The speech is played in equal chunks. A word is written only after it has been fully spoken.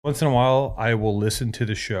Once in a while, I will listen to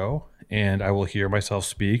the show and I will hear myself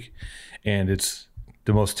speak, and it's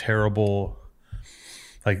the most terrible.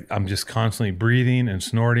 Like, I'm just constantly breathing and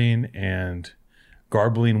snorting and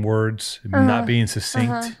garbling words, not being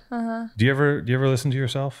succinct. Do you ever listen to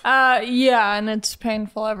yourself? Yeah, and it's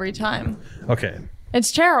painful every time. Okay.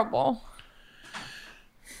 It's terrible.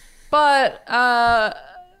 But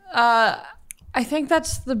I think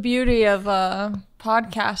that's the beauty of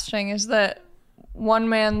podcasting, is that one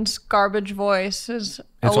man's garbage voice is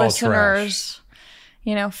a listener's,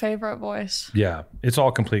 favorite voice. Yeah, it's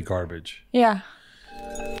all complete garbage. Yeah.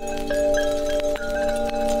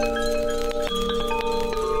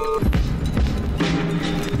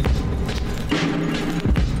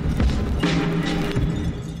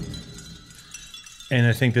 And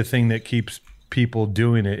I think the thing that keeps people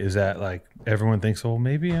doing it is that, like, everyone thinks, well,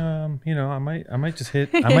 maybe I might hit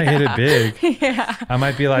it big. Yeah. I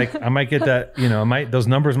might be like, I might get that, those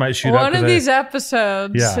numbers might shoot up. One of these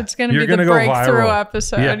episodes, it's going to be the breakthrough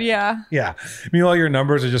episode. Yeah. Meanwhile, your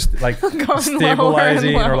numbers are just like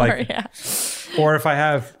stabilizing lower, or like, or if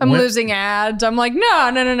I'm losing ads. I'm like,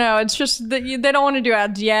 no. It's just that they don't want to do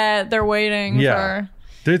ads yet. They're waiting for.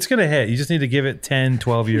 It's going to hit. You just need to give it 10,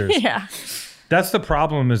 12 years. Yeah. That's the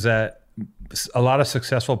problem, is that a lot of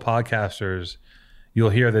successful podcasters, you'll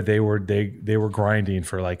hear that they were grinding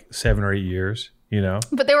for like 7 or 8 years,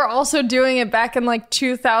 But they were also doing it back in like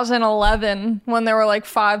 2011 when there were like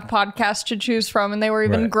 5 podcasts to choose from, and they were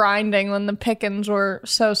even grinding when the pickings were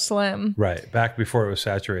so slim. Right. Back before it was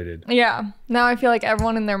saturated. Yeah. Now I feel like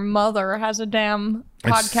everyone and their mother has a damn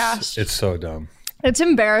podcast. It's so dumb. It's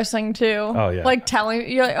embarrassing too. Oh yeah. Like telling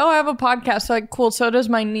you, like, I have a podcast. They're like, cool. So does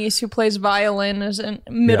my niece who plays violin, is in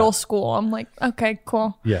middle school. I'm like, okay,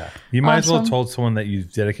 cool. Yeah. You might as well have told someone that you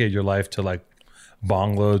dedicated your life to like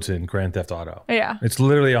bong loads and Grand Theft Auto. Yeah. It's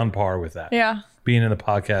literally on par with that. Yeah. Being in the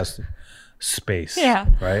podcast space. Yeah.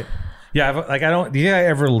 Right. Yeah. Do you think I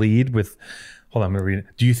ever lead with, hold on, I'm going to read it.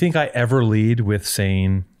 Do you think I ever lead with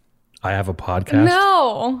saying I have a podcast?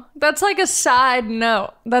 No, that's like a side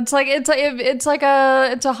note. That's like it's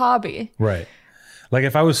a hobby. Right. Like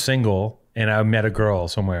if I was single and I met a girl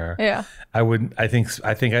somewhere, I think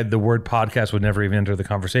the word podcast would never even enter the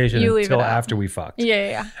conversation until after we fucked.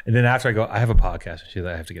 Yeah. And then after I go, I have a podcast. She's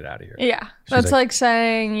like, I have to get out of here. Yeah. That's like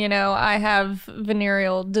saying, I have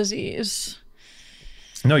venereal disease.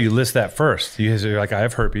 No, you list that first. You're like, I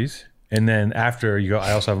have herpes. And then after you go,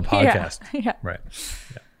 I also have a podcast. Yeah. Right.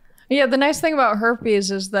 Yeah. Yeah, the nice thing about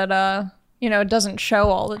herpes is that, it doesn't show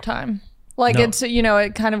all the time. Like it's,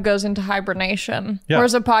 it kind of goes into hibernation. Yeah.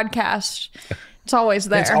 Whereas a podcast, it's always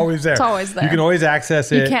there. It's always there. It's always there. You can always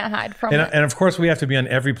access it. You can't hide from it. And of course, we have to be on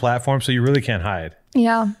every platform, so you really can't hide.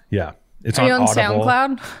 Yeah. Yeah. It's Are on you on Audible.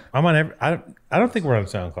 SoundCloud? I'm on every. I don't think we're on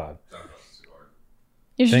SoundCloud.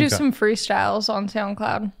 You should do some freestyles on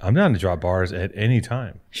SoundCloud. I'm down to drop bars at any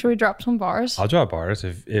time. Should we drop some bars? I'll drop bars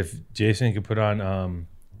if Jason could put on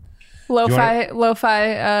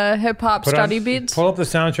lo-fi hip hop study beats. Pull up the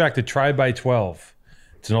soundtrack to Try by 12.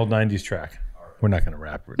 It's an old 90s track. We're not going to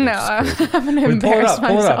rap. No, I'm going to embarrass myself.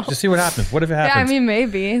 Pull it up. Just see what happens. What if it happens? Yeah, I mean,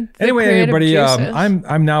 maybe. Anyway, everybody,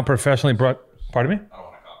 I'm now professionally brought. Pardon me? I don't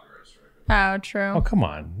want to copyright strike. Oh, true. Oh, come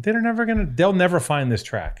on. They'll never find this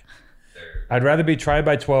track. I'd rather be Try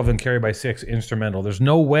by 12 than Carry by 6 instrumental. There's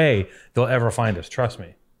no way they'll ever find us. Trust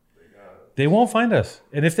me. They won't find us.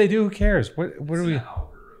 And if they do, who cares? What are we?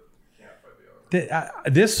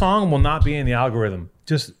 This song will not be in the algorithm.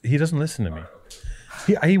 Just he doesn't listen to me.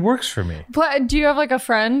 He works for me. But do you have like a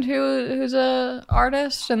friend who's a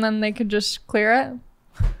artist, and then they could just clear it?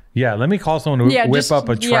 Yeah, let me call someone to whip up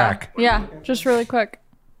a track. Yeah, just really quick.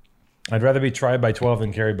 I'd rather be Tried by 12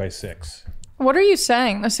 than Carried by 6. What are you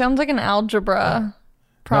saying? This sounds like an algebra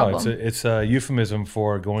problem. No, it's a euphemism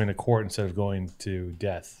for going to court instead of going to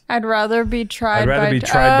death. I'd rather be tried by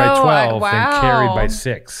 12 than carried by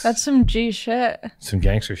 6. That's some G shit. Some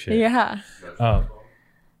gangster shit. Yeah.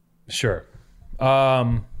 Sure.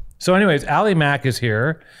 So anyways, Allie Mack is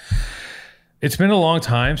here. It's been a long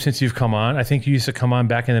time since you've come on. I think you used to come on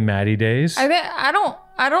back in the Maddie days. I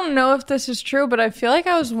don't know if this is true, but I feel like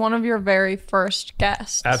I was one of your very first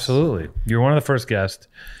guests. Absolutely. You're one of the first guests.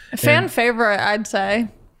 Fan favorite, I'd say.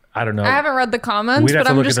 I don't know. I haven't read the comments, but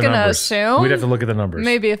I'm just going to assume. We'd have to look at the numbers.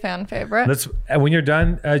 Maybe a fan favorite. When you're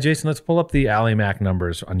done, Jason, let's pull up the Allie Mack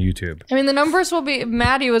numbers on YouTube. I mean, the numbers will be...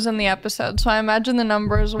 Maddie was in the episode, so I imagine the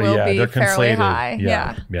numbers will be fairly high.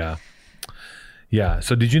 Yeah.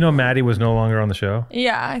 So did you know Maddie was no longer on the show?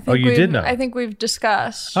 Yeah. I think you did know? I think we've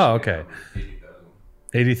discussed. Oh, okay.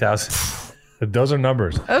 80,000. Those are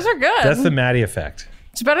numbers. Those are good. That's the Maddie effect.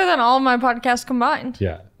 It's better than all of my podcasts combined.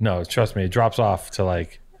 Yeah. No, trust me. It drops off to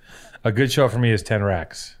like A good show for me is 10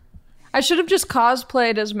 Racks. I should have just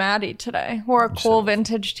cosplayed as Maddie today. Wore a cool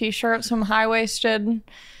vintage t-shirt, some high-waisted,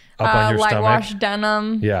 light wash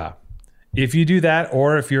denim. Yeah. If you do that,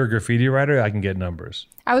 or if you're a graffiti writer, I can get numbers.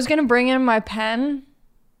 I was going to bring in my pen.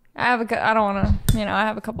 I don't want to, I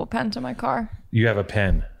have a couple pens in my car. You have a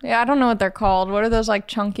pen? Yeah, I don't know what they're called. What are those like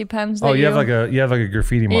chunky pens? You have like a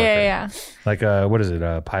graffiti marker. Yeah. Like what is it?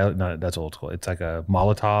 A Pilot? No, that's old school. It's like a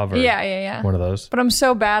Molotov or yeah. One of those. But I'm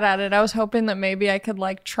so bad at it. I was hoping that maybe I could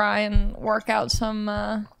like try and work out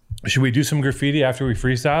some. Should we do some graffiti after we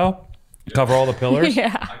freestyle? Yeah. Cover all the pillars?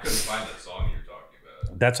 Yeah. I couldn't find that song you're talking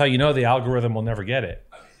about. That's how you know the algorithm will never get it.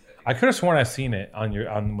 I could have sworn I seen it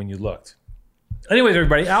on when you looked. Anyways,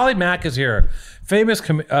 everybody, Allie Mack is here. Famous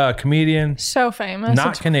comedian. So famous. Not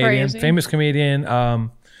it's Canadian. Crazy. Famous comedian.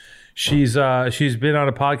 She's been on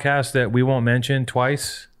a podcast that we won't mention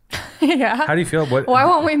twice. Yeah. How do you feel? Why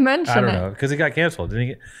won't we mention it? I don't know. Because it got canceled.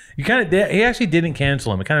 Didn't he? He actually didn't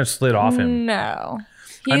cancel him. It kind of slid off him. No.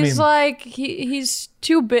 He's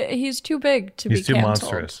too big. He's too big to be canceled. He's too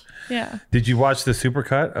monstrous. Yeah. Did you watch the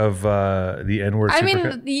supercut of the N-word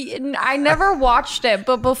supercut? I never watched it,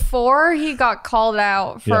 but before he got called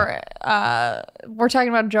out for, we're talking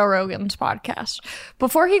about Joe Rogan's podcast.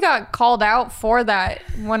 Before he got called out for that,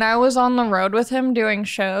 when I was on the road with him doing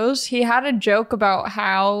shows, he had a joke about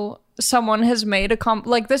how someone has made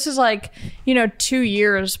this is 2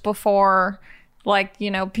 years before,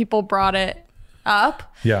 people brought it up.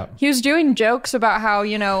 Yeah. He was doing jokes about how,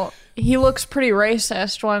 he looks pretty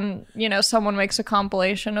racist when, someone makes a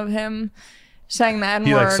compilation of him saying that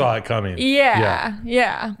N-word. He saw it coming.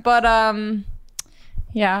 Yeah. But,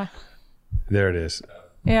 yeah. There it is.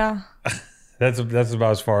 Yeah. That's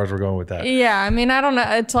about as far as we're going with that. Yeah. I mean, I don't know.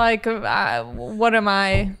 It's like, what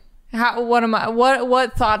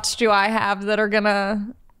thoughts do I have that are going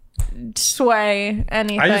to sway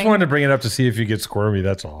anything? I just wanted to bring it up to see if you get squirmy.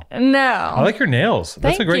 That's all. No. I like your nails.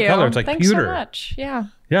 That's a great color. It's like Thanks pewter. So much. Yeah.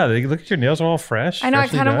 Yeah. Look at your nails are all fresh. I know. I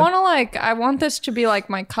kind of want to I want this to be like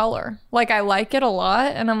my color. Like I like it a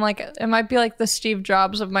lot. And I'm like, it might be like the Steve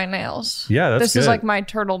Jobs of my nails. Yeah. This is like my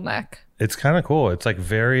turtleneck. It's kind of cool. It's like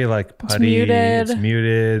very like putty. It's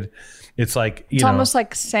muted. It's like, it's almost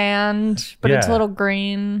like sand, but it's a little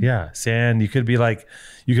green. Yeah. Sand. You could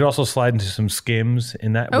also slide into some skims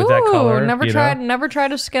with that color. Never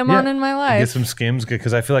tried a skim on in my life. Get some skims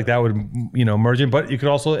because I feel like that would, merge in. But you could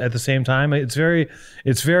also at the same time, it's very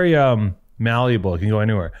malleable. It can go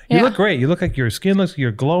anywhere. You look great. You look like your skin looks like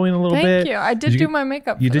you're glowing a little bit. Thank you. I did do my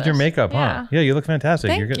makeup. You did your makeup, huh? Yeah, you look fantastic.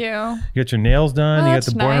 Thank you. You got your nails done. You got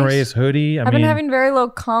the Born and Raised hoodie. I've been having very low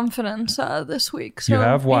confidence this week. So you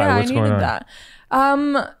have? Why? Yeah, What's going on? That.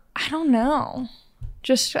 I don't know.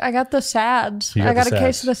 Just I got the SADs. I got a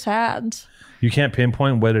case of the SADs. You can't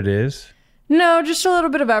pinpoint what it is? No, just a little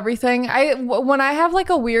bit of everything. When I have like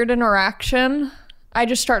a weird interaction, I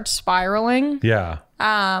just start spiraling. Yeah.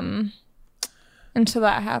 And so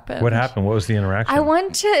that happened. What happened? What was the interaction?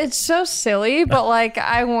 It's so silly, but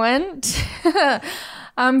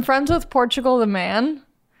I'm friends with Portugal the Man.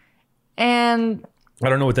 And I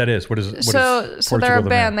don't know what that is. What is so they're a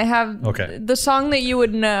band. They have the song that you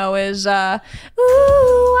would know is Ooh, I'm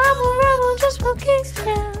a rebel just for kicks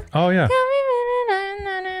down. Oh yeah.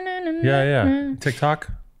 Yeah.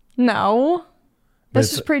 TikTok? No.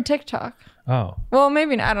 This is pre-TikTok. Oh. Well,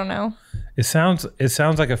 maybe I don't know. It sounds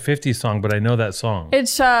like a 50s song, but I know that song. They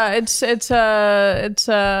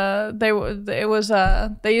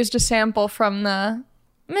used a sample from the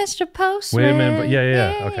Mr. Postman. Wait a minute, but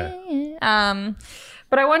yeah. Okay.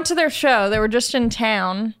 But I went to their show. They were just in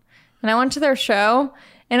town, and I went to their show,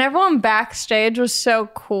 and everyone backstage was so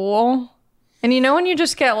cool. And when you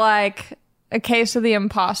just get like a case of the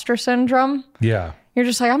imposter syndrome? Yeah. You're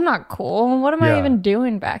just like, I'm not cool. What am I even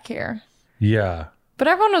doing back here? Yeah. But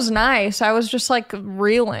everyone was nice. I was just like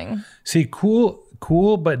reeling. See,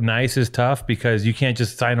 cool, but nice is tough because you can't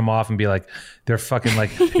just sign them off and be like, they're fucking like,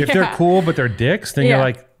 if they're cool, but they're dicks, then you're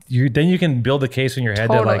like, then you can build a case in your head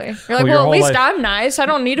that like, you're like, well, at least I'm nice. I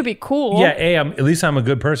don't need to be cool. Yeah. A, at least I'm a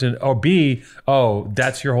good person. Or B,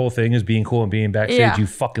 that's your whole thing is being cool and being backstage. You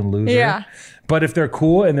fucking loser. Yeah. But if they're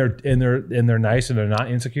cool and they're nice and they're not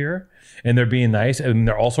insecure and they're being nice and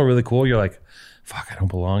they're also really cool, you're like, fuck, I don't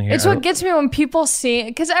belong here. It's what gets me when people see,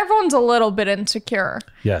 because everyone's a little bit insecure.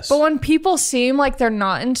 Yes. But when people seem like they're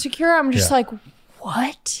not insecure, I'm just like,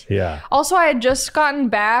 what? Yeah. Also, I had just gotten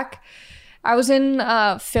back I was in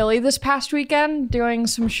Philly this past weekend doing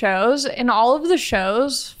some shows, and all of the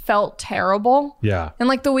shows felt terrible. Yeah. And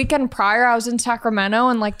like the weekend prior, I was in Sacramento,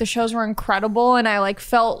 and like the shows were incredible, and I like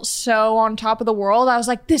felt so on top of the world. I was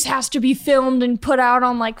like, this has to be filmed and put out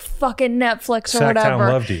on like fucking Netflix or whatever.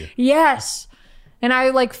 Sacktown loved you. Yes. And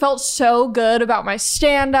I like felt so good about my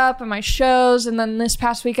stand-up and my shows. And then this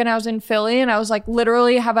past weekend I was in Philly, and I was like,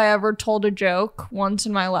 literally, have I ever told a joke once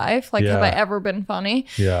in my life? Like, have I ever been funny?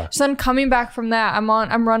 Yeah. So then coming back from that,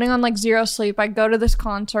 I'm running on like zero sleep. I go to this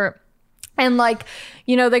concert. And like,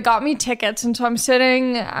 you know, they got me tickets, and so I'm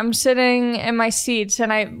sitting in my seats,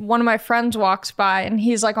 and one of my friends walks by, and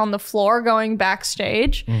he's like on the floor going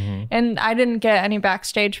backstage, and I didn't get any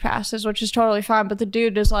backstage passes, which is totally fine. But the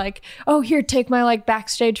dude is like, "Oh, here, take my like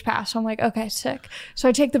backstage pass." So I'm like, "Okay, sick." So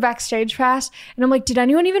I take the backstage pass, and I'm like, "Did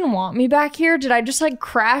anyone even want me back here? Did I just like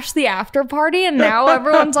crash the after party, and now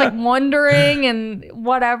everyone's like wondering and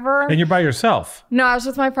whatever?" And you're by yourself? No, I was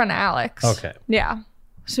with my friend Alex. Okay. Yeah.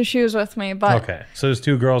 So she was with me, but... Okay. So there's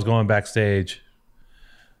two girls going backstage.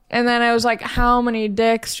 And then I was like, how many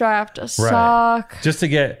dicks do I have to suck? Just to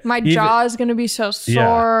get... My jaw is going to be so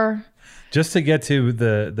sore. Yeah. Just to get to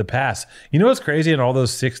the pass. You know what's crazy in all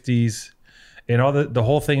those 60s? And all the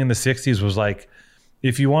whole thing in the 60s was like,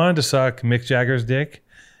 if you wanted to suck Mick Jagger's dick,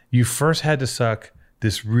 you first had to suck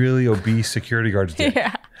this really obese security guard's dick.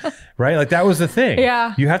 Yeah. Right? Like that was the thing.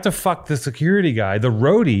 Yeah. You have to fuck the security guy, the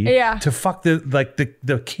roadie, Yeah. to fuck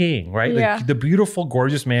the king, right? Yeah. The beautiful,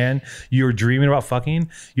 gorgeous man you're dreaming about fucking.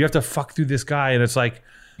 You have to fuck through this guy. And it's like,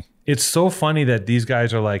 it's so funny that these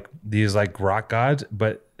guys are like these like rock gods,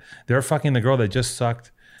 but they're fucking the girl that just sucked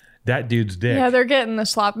that dude's dick. Yeah, they're getting the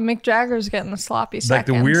sloppy. Mick Jagger's getting the sloppy seconds.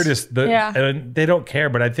 Like the weirdest. Yeah. And they don't care,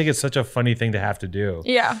 but I think it's such a funny thing to have to do.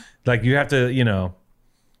 Yeah. Like you have to, you know.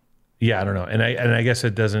 Yeah, I don't know. And I guess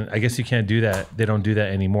it doesn't, I guess you can't do that. They don't do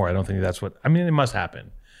that anymore. I don't think that's what, I mean, it must happen.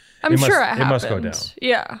 I'm sure it happens. It must go down.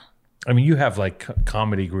 Yeah. I mean, you have like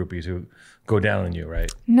comedy groupies who go down on you,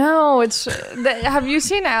 right? No, it's, have you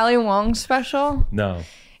seen Ali Wong's special? No.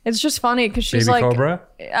 It's just funny because she's Baby like,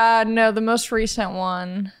 Cobra? No, the most recent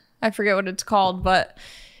one. I forget what it's called, but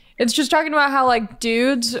it's just talking about how like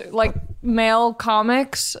dudes, like male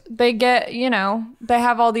comics, they get, you know, they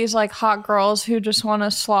have all these like hot girls who just want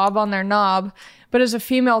to slob on their knob. But as a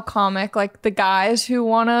female comic, like the guys who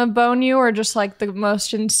want to bone you are just like the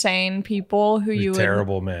most insane people who you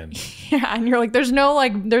terrible men. Yeah, and you're like, there's no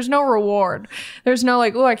reward. There's no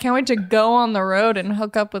like, oh, I can't wait to go on the road and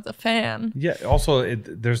hook up with a fan. Yeah. Also,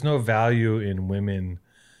 there's no value in women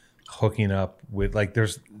hooking up with like,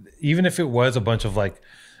 even if it was a bunch of like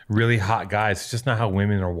really hot guys, it's just not how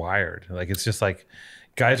women are wired. Like it's just like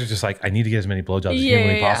guys are just like, I need to get as many blowjobs as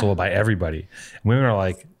humanly possible by everybody. Women are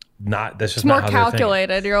like, not, that's just it's more not how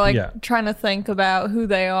calculated. You're like trying to think about who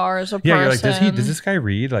they are as a person. Yeah, you're like, does this guy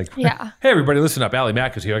read? Like, yeah. Hey everybody, listen up. Allie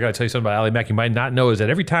Mack is here. I got to tell you something about Allie Mack you might not know is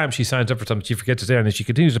that every time she signs up for something, she forgets to say it, and she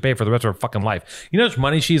continues to pay for the rest of her fucking life. You know how much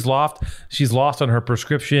money she's lost? She's lost on her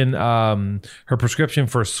prescription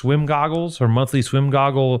for swim goggles, her monthly swim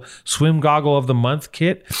goggle of the month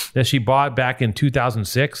kit that she bought back in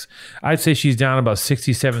 2006. I'd say she's down about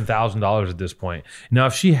 $67,000 at this point. Now,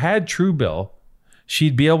 if she had Truebill,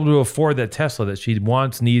 she'd be able to afford that Tesla that she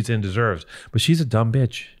wants, needs, and deserves. But she's a dumb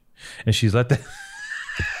bitch. And she's let that...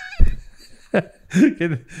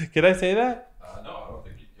 Can I say that? No, I don't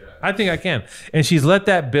think you can. I think I can. And she's let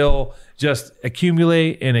that bill just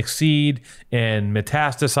accumulate and exceed and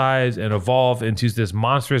metastasize and evolve into this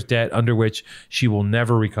monstrous debt under which she will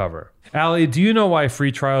never recover. Allie, do you know why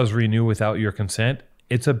free trials renew without your consent?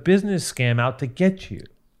 It's a business scam out to get you.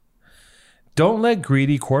 Don't let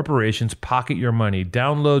greedy corporations pocket your money.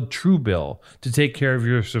 Download Truebill to take care of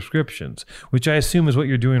your subscriptions, which I assume is what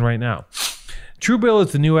you're doing right now. Truebill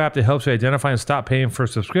is the new app that helps you identify and stop paying for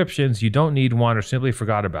subscriptions you don't need, want, or simply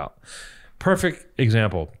forgot about. Perfect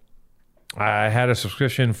example. I had a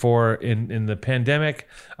subscription for, in the pandemic,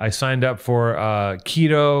 I signed up for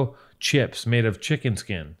keto chips made of chicken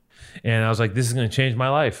skin. And I was like, this is going to change my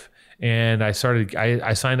life. And I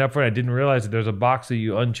signed up for it. I didn't realize that there's a box that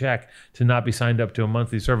you uncheck to not be signed up to a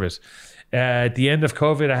monthly service. At the end of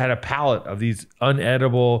COVID, I had a pallet of these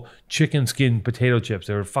unedible chicken skin potato chips.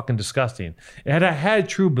 They were fucking disgusting. Had I had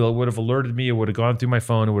Truebill, it would have alerted me. It would have gone through my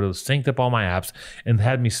phone. It would have synced up all my apps and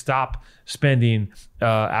had me stop spending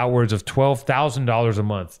hours of $12,000 a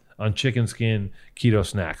month on chicken skin keto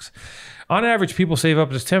snacks. On average, people save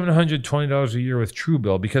up to $720 a year with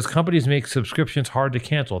Truebill because companies make subscriptions hard to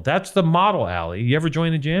cancel. That's the model, Allie. You ever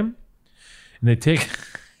join a gym? And they take...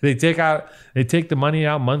 They take the money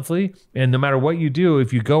out monthly, and no matter what you do,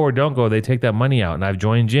 if you go or don't go, they take that money out. And I've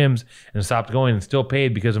joined gyms and stopped going and still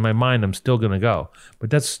paid because in my mind I'm still gonna go. But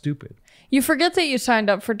that's stupid. You forget that you signed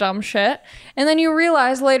up for dumb shit, and then you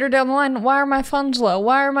realize later down the line, why are my funds low?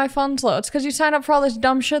 Why are my funds low? It's because you signed up for all this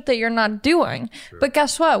dumb shit that you're not doing. True. But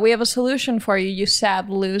guess what? We have a solution for you, you sad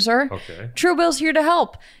loser. Okay. Truebill's here to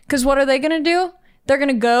help. Because what are they going to do? They're going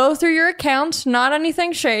to go through your accounts, not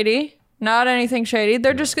anything shady. Not anything shady.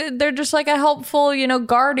 They're just like a helpful,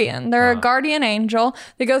 guardian. They're a guardian angel.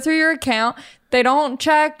 They go through your account. They don't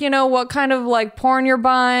check, what kind of like porn you're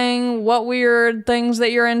buying, what weird things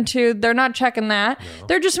that you're into. They're not checking that. No.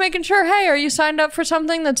 They're just making sure, hey, are you signed up for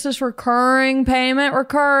something that's this recurring payment?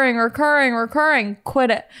 Recurring.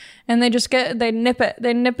 Quit it. And they nip it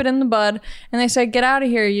in the bud, and they say, get out of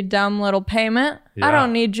here, you dumb little payment. Yeah. I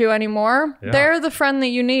don't need you anymore. Yeah. They're the friend that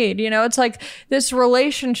you need. It's like this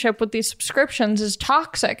relationship with these subscriptions is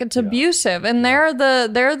toxic. It's abusive. And they're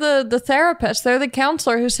the therapist. They're the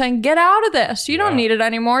counselor who's saying, get out of this. You don't need it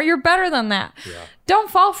anymore. You're better than that. Yeah. Don't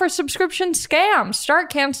fall for subscription scams. Start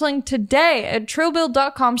canceling today at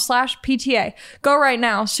truebill.com/PTA. Go right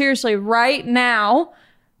now. Seriously, right now.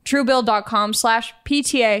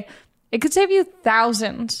 Truebill.com/PTA. It could save you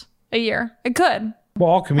thousands a year. It could. Well,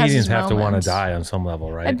 all comedians have to want to die on some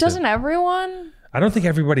level, right? It doesn't everyone? I don't think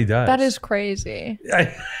everybody does. That is crazy.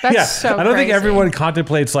 That's so I don't think everyone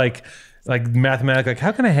contemplates like mathematically, like,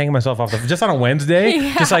 how can I hang myself off just on a Wednesday?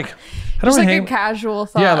 Yeah. Just like, how do I hang? A casual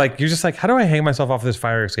thought. Yeah, like you're just like, how do I hang myself off this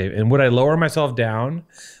fire escape? And would I lower myself down?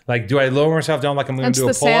 Like, do I lower myself down like I'm going to do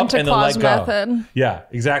a pull-up and then let go? Method. Yeah,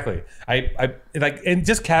 exactly. I like, and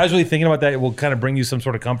just casually thinking about that, it will kind of bring you some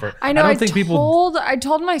sort of comfort. I know. I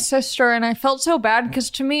told my sister, and I felt so bad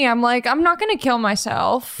because to me, I'm like, I'm not going to kill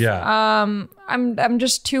myself. Yeah. I'm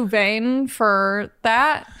just too vain for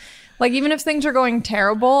that. Like, even if things are going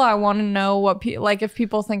terrible, I want to know what if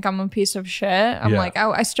people think I'm a piece of shit, I'm like,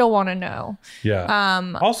 I still want to know.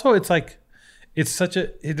 Yeah. Also, it's like,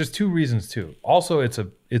 there's two reasons too. Also, it's a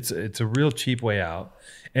real cheap way out.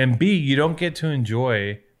 And B, you don't get to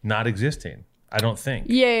enjoy not existing. I don't think.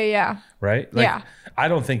 Yeah. Right? Like, yeah. I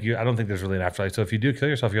don't think there's really an afterlife. So if you do kill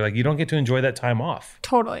yourself, you're like, you don't get to enjoy that time off.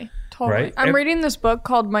 Totally. Right? I'm reading this book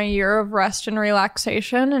called My Year of Rest and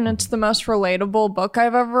Relaxation, and it's the most relatable book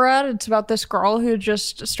I've ever read. It's about this girl who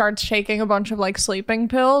just starts taking a bunch of like sleeping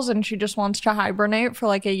pills, and she just wants to hibernate for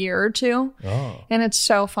like a year or two. Oh. And it's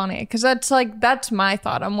so funny because that's my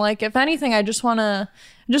thought. I'm like, if anything, I just want to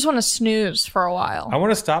snooze for a while. I want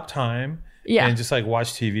to stop time. Yeah. And just like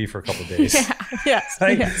watch TV for a couple of days. Yes.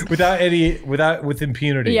 With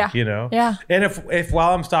impunity, Yeah. Yeah. And if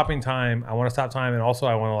while I'm stopping time, I want to stop time, and also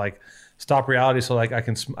I want to like stop reality, so like I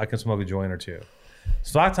can smoke a joint or two.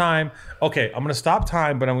 Stop time. Okay, I'm gonna stop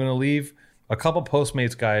time, but I'm gonna leave a couple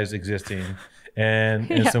Postmates guys existing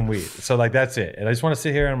and some weed. So like that's it. And I just want to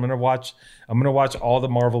sit here and I'm gonna watch all the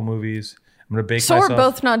Marvel movies. I'm gonna bake myself. So we're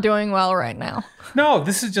both not doing well right now. No,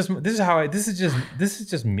 this is just me.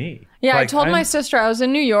 Yeah, like, I told my sister I was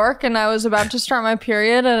in New York and I was about to start my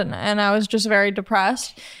period and I was just very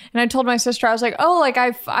depressed. And I told my sister, I was like, oh, like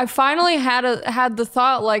I finally had the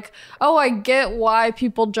thought like, oh, I get why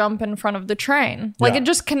people jump in front of the train. Like it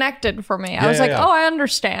just connected for me. I was like, oh, I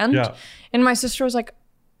understand. Yeah. And my sister was like,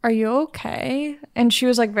 are you okay? And she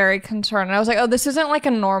was like very concerned. And I was like, oh, this isn't like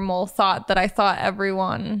a normal thought that I thought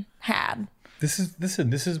everyone had. I think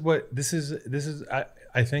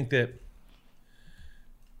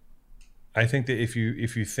that if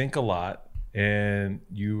you think a lot and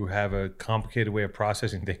you have a complicated way of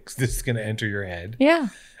processing things, this is going to enter your head. Yeah.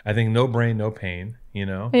 I think no brain, no pain,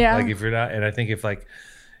 Yeah. Like if you're not, and I think if like,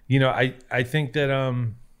 I think that,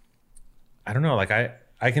 I don't know, like I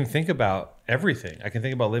can think about everything. I can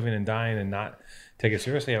think about living and dying and not take it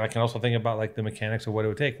seriously. And I can also think about like the mechanics of what it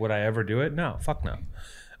would take. Would I ever do it? No, fuck no.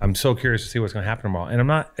 I'm so curious to see what's going to happen tomorrow. And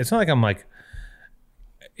it's not like I'm like,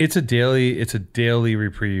 it's a daily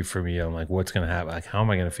reprieve for me. I'm like, what's going to happen? Like, how am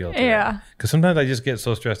I going to feel today? Yeah. Because sometimes I just get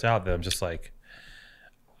so stressed out that I'm just like,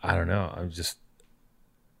 I don't know.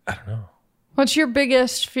 I don't know. What's your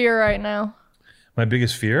biggest fear right now? My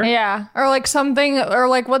biggest fear? Yeah. Or like something, or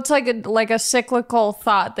like what's like a cyclical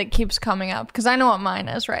thought that keeps coming up? Because I know what mine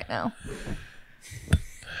is right now.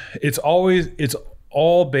 It's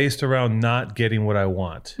all based around not getting what I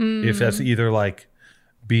want. If that's either like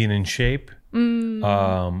being in shape,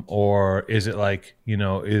 or is it like,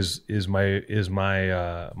 is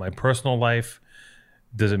my personal life,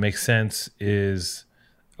 does it make sense? Is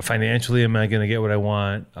financially, am I going to get what I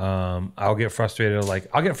want? I'll get frustrated.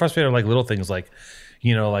 I'll get frustrated like little things like,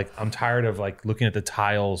 like I'm tired of like looking at the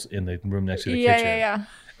tiles in the room next to the kitchen. Yeah.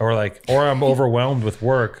 or I'm overwhelmed with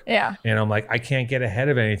work. Yeah. And I'm like, I can't get ahead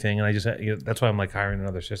of anything. And I just, that's why I'm like hiring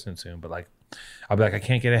another assistant soon. But like, I'll be like, I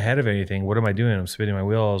can't get ahead of anything. What am I doing? I'm spinning my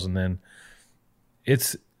wheels. And then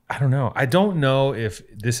I don't know. I don't know if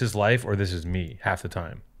this is life or this is me half the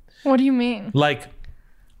time. What do you mean? Like,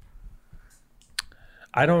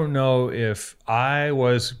 I don't know if I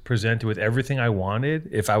was presented with everything I wanted,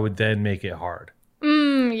 if I would then make it hard.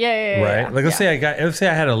 Yeah. Right? Like, let's say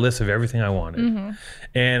I had a list of everything I wanted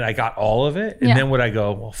and I got all of it. And then would I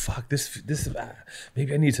go, well, fuck, this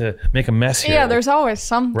maybe I need to make a mess here. Yeah, there's always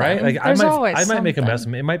something. Right? Like, I might make a mess.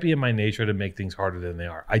 It might be in my nature to make things harder than they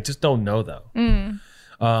are. I just don't know though.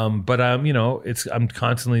 But I'm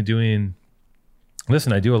constantly doing.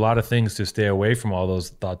 Listen, I do a lot of things to stay away from all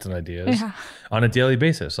those thoughts and ideas on a daily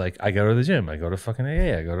basis. Like, I go to the gym, I go to fucking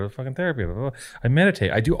AA, I go to fucking therapy, blah, blah, blah. I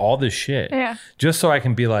meditate, I do all this shit just so I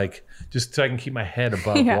can be like, just so I can keep my head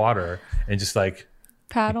above water and just like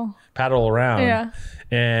paddle around. Yeah.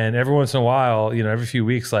 And every once in a while, every few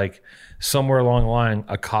weeks, like somewhere along the line,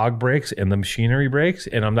 a cog breaks and the machinery breaks,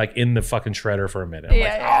 and I'm like in the fucking shredder for a minute.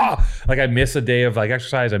 I'm like I miss a day of like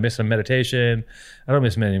exercise, I miss some meditation. I don't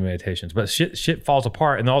miss many meditations, but shit falls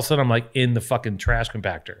apart, and all of a sudden I'm like in the fucking trash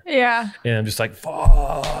compactor. Yeah. And I'm just like,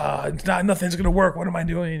 fuck, nothing's gonna work. What am I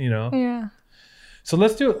doing? Yeah. So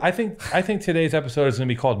let's do it. I think today's episode is going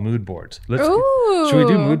to be called mood boards. Should we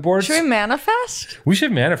do mood boards? Should we manifest? We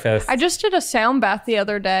should manifest. I just did a sound bath the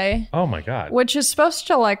other day. Oh my God. Which is supposed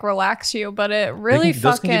to like relax you, but it really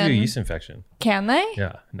those can give you a yeast infection. Can they?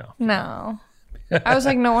 Yeah. No. No. I was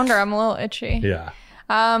like, no wonder I'm a little itchy. Yeah.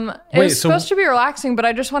 It was supposed to be relaxing, but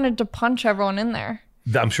I just wanted to punch everyone in there.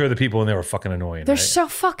 I'm sure the people in there were fucking annoying. They're so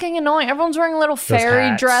fucking annoying. Everyone's wearing little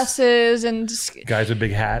fairy dresses and guys with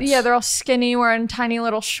big hats. Yeah, they're all skinny, wearing tiny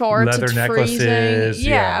little shorts. Leather necklaces. Freezing.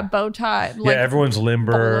 Yeah, bow tie. Like, everyone's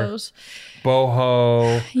limber. Bolos.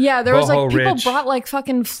 Boho. Yeah, there was like people brought like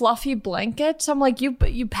fucking fluffy blankets. I'm like,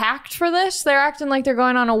 you packed for this? They're acting like they're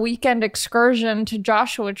going on a weekend excursion to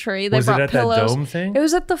Joshua Tree. They brought pillows. That dome thing? It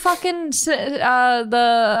was at the fucking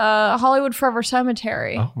the Hollywood Forever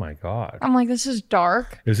Cemetery. Oh my God. I'm like, this is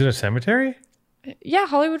dark. Is it a cemetery? Yeah,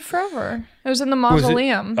 Hollywood Forever. It was in the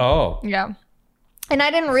mausoleum. Oh. Yeah. And I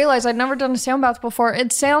didn't realize I'd never done a sound bath before.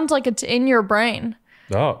 It sounds like it's in your brain.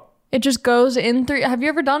 Oh. It just goes in through. Have you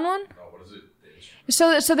ever done one?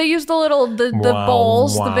 So they use the bowls, the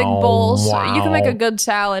big bowls. You can make a good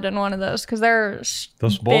salad in one of those because those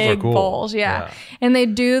bowls big are cool. Bowls, yeah. And they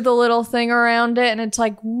do the little thing around it, and it's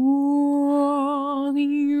like,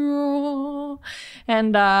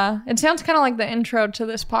 and it sounds kind of like the intro to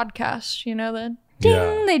this podcast. The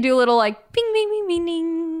ding. They do a little like bing, bing, bing,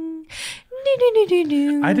 bing,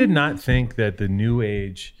 ding. I did not think that the new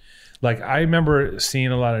age. Like, I remember seeing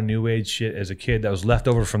a lot of new age shit as a kid that was left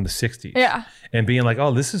over from the 60s. Yeah. And being like,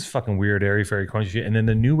 oh, this is fucking weird, airy, fairy, crunchy shit. And then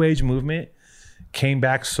the new age movement came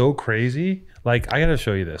back so crazy. Like, I got to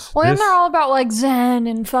show you this. Well, they're all about like Zen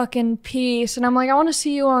and fucking peace. And I'm like, I want to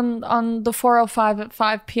see you on the 405 at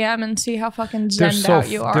 5 p.m. and see how fucking Zen'd out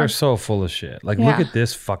you are. They're so full of shit. Like, look at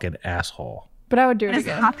this fucking asshole. But I would do it again. What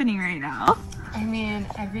is happening right now? I mean,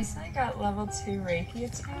 I recently got level 2 Reiki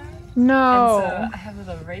attack. No. And so I have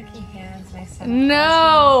the Reiki hands and I said,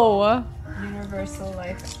 no. Universal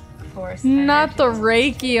life force. Not the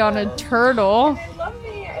Reiki on a turtle. I love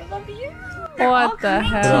me. I love you. What the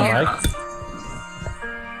hell?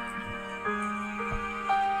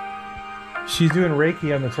 She's doing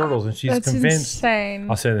Reiki on the turtles, and she's convinced. Insane.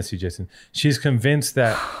 I'll send this to you, Jason. She's convinced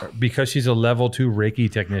that because she's a level 2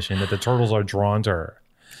 Reiki technician, that the turtles are drawn to her.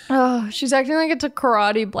 Oh, she's acting like it's a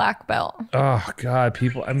karate black belt. Oh God,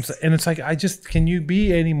 people! And it's like, can you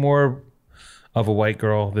be any more of a white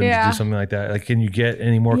girl than to do something like that? Like, can you get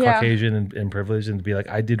any more Caucasian and privileged and to be like,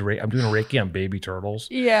 I'm doing Reiki on baby turtles.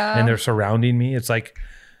 Yeah, and they're surrounding me. It's like,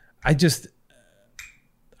 I want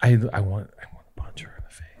to punch her in the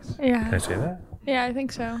face. Yeah, can I say that? Yeah, I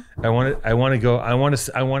think so. I want to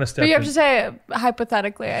step. But you have to say it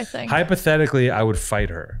hypothetically. I think hypothetically, I would fight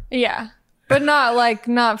her. Yeah. But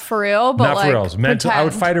not for real, but not for real. Mental. I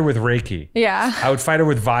would fight her with Reiki. Yeah. I would fight her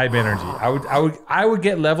with vibe energy. I would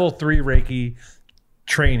get level 3 Reiki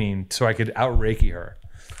training so I could out Reiki her.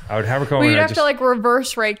 I would have her come. Well, you'd have to like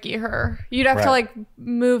reverse Reiki her. You'd have to like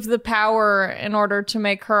move the power in order to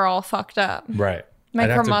make her all fucked up. Right. Make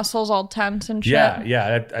her muscles all tense and shit.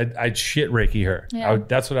 Yeah. I'd shit Reiki her. Yeah.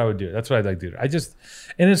 That's what I would do. That's what I'd like to do.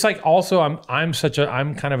 And it's like, also I'm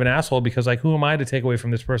kind of an asshole because like, who am I to take away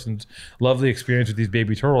from this person's lovely experience with these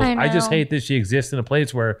baby turtles? I just hate that she exists in a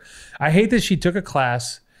place where I hate that she took a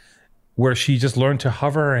class where she just learned to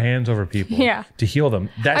hover her hands over people to heal them.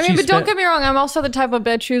 Don't get me wrong. I'm also the type of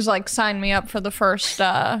bitch who's like, sign me up for the first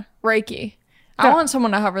Reiki. I want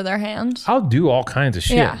someone to hover their hands. I'll do all kinds of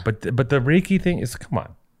shit. But the Reiki thing is, come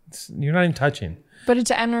on. You're not even touching. But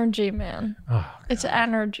it's energy, man. Oh, it's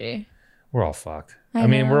energy. We're all fucked. I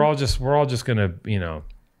mean, we're all just going to,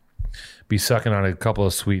 be sucking on a couple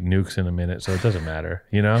of sweet nukes in a minute, so it doesn't matter,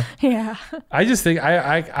 Yeah. I just think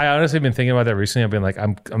I honestly been thinking about that recently. I've been like,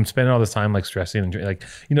 I'm spending all this time like stressing and like,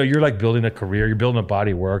 you're like building a career, you're building a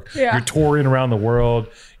body work, you're touring around the world,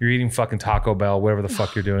 you're eating fucking Taco Bell, whatever the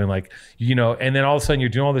fuck you're doing, like, and then all of a sudden you're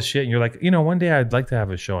doing all this shit and you're like, one day I'd like to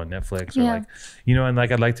have a show on Netflix or like, and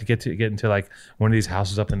like I'd like to get into like one of these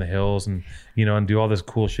houses up in the hills and and do all this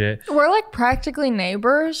cool shit. We're like practically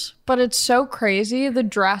neighbors, but it's so crazy the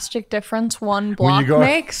drastic difference one block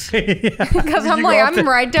makes. Because I'm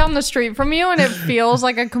right down the street from you and it feels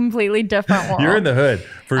like a completely different world. You're in the hood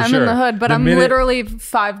for sure. I'm in the hood, but I'm literally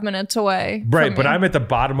 5 minutes away. Right, but I'm at the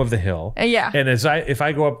bottom of the hill. Yeah. And if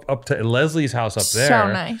I go up to Leslie's house up there, so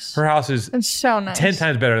nice. Her house is it's so nice. 10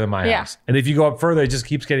 times better than my house. And if you go up further, it just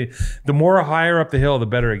keeps getting, the more higher up the hill, the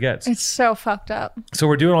better it gets. It's so fucked up. So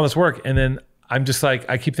we're doing all this work and then I'm just like,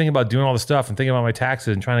 I keep thinking about doing all this stuff and thinking about my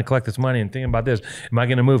taxes and trying to collect this money and thinking about this. Am I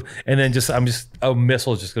going to move? And then a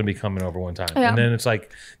missile is just going to be coming over one time. Yeah. And then it's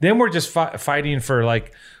like, then we're just fighting for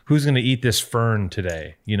like, who's going to eat this fern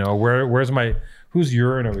today? Whose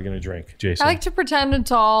urine are we going to drink, Jason? I like to pretend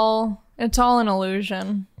it's all an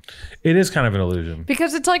illusion. It is kind of an illusion.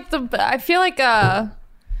 Because it's like I feel like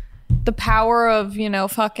the power of,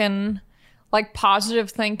 fucking like positive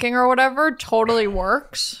thinking or whatever totally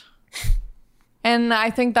works. And I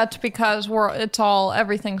think that's because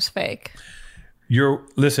everything's fake.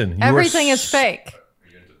 Everything is fake. Are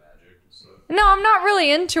you into magic and stuff? No, I'm not really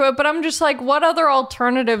into it, but I'm just like, what other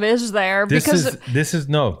alternative is there? This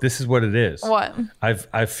is what it is. What?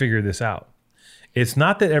 I've figured this out. It's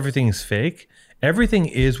not that everything is fake. Everything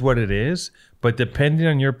is what it is, but depending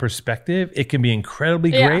on your perspective, it can be incredibly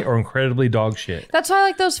great or incredibly dog shit. That's why I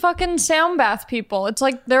like those fucking sound bath people. It's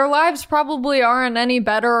like their lives probably aren't any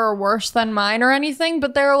better or worse than mine or anything,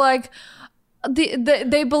 but they're like,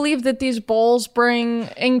 they believe that these bowls bring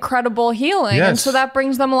incredible healing. Yes. And so that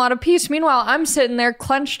brings them a lot of peace. Meanwhile, I'm sitting there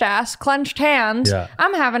clenched hands. Yeah.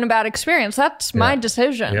 I'm having a bad experience. That's my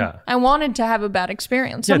decision. Yeah. I wanted to have a bad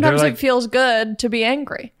experience. Sometimes it feels good to be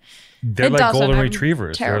angry. They're like golden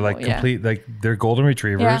retrievers. They're like complete, like they're golden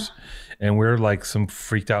retrievers, and we're like some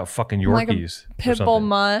freaked out fucking Yorkies, like a pit bull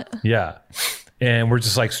mutt. Yeah, and we're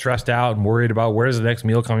just like stressed out and worried about where's the next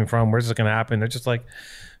meal coming from, where's this gonna happen. They're just like,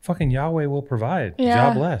 fucking Yahweh will provide.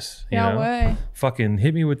 God bless. Yahweh. Fucking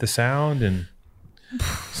hit me with the sound and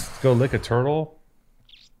go lick a turtle.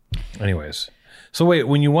 Anyways. So wait,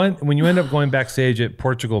 when you end up going backstage at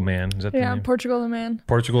Portugal Man, is that the name? Portugal the Man.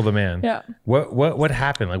 Portugal the Man. Yeah. What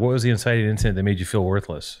happened? Like, what was the inciting incident that made you feel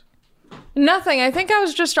worthless? Nothing. I think I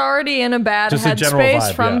was just already in a bad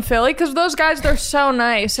headspace from Philly because those guys, they're so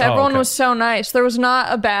nice. Everyone was so nice. There was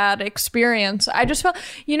not a bad experience. I just felt,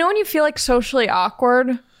 when you feel like socially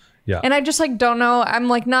awkward. Yeah. And I just like don't know. I'm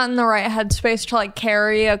like not in the right headspace to like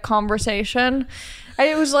carry a conversation.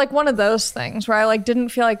 It was like one of those things where I like didn't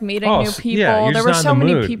feel like meeting new people. Yeah, there were so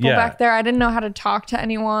many people back there. I didn't know how to talk to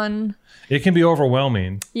anyone. It can be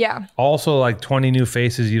overwhelming. Yeah. Also, like 20 new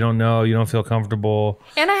faces you don't know, you don't feel comfortable.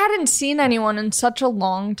 And I hadn't seen anyone in such a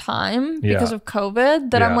long time because of COVID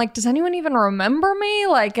that I'm like, does anyone even remember me?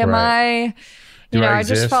 Like, am I, I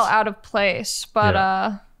just felt out of place.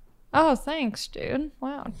 But, oh, thanks, dude.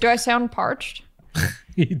 Wow. Do I sound parched?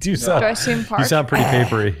 You do sound. Do I seem parched? You sound pretty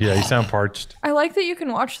papery. Yeah, you sound parched. I like that you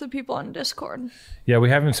can watch the people on Discord. Yeah, we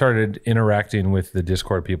haven't started interacting with the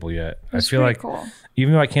Discord people yet. That's I feel like, cool.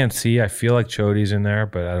 Even though I can't see, I feel like Chody's in there,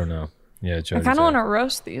 but I don't know. Yeah, Chody's I kind of want to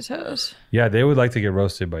roast these hoes. Yeah, they would like to get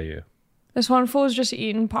roasted by you. This one fool was just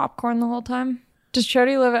eating popcorn the whole time. Does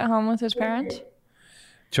Chody live at home with his parents?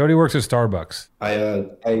 Chody works at Starbucks.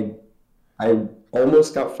 I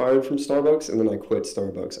almost got fired from Starbucks and then I quit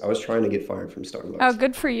Starbucks. I was trying to get fired from Starbucks. Oh,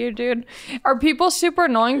 good for you, dude. Are people super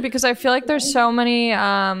annoying? Because I feel like there's so many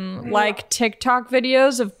like TikTok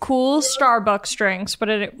videos of cool Starbucks drinks, but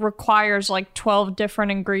it requires like 12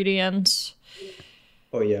 different ingredients.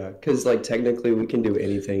 Oh yeah, because like technically we can do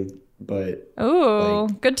anything, but... Ooh,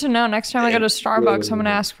 good to know. Next time I go to Starbucks, I'm going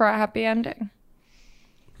to ask for a happy ending.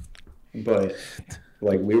 But...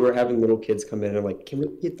 like we were having little kids come in and like, can we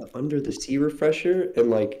get the under the sea refresher? And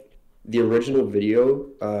like the original video,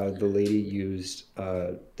 the lady used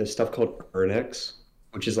this stuff called Ernex,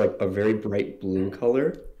 which is like a very bright blue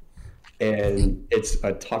color. And it's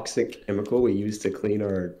a toxic chemical we use to clean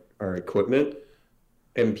our equipment.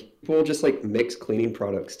 and people just like mix cleaning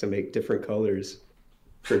products to make different colors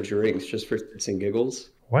for drinks just for shits and giggles.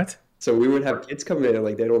 What? So we would have kids come in and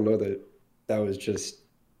like they don't know that was just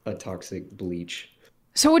a toxic bleach.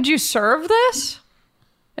 So would you serve this?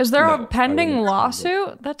 Is there No, a pending I wouldn't.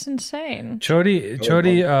 lawsuit? That's insane. Chody,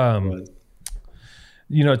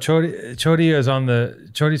 you know,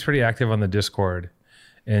 Chody's pretty active on the Discord,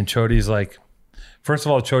 and Chody's like, first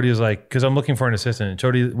of all, Chody is like, because I'm looking for an assistant.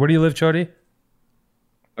 Chody, where do you live, Chody?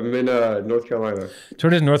 I'm in North Carolina.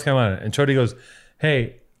 Chody's in North Carolina, and Chody goes,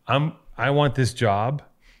 "Hey, I want this job.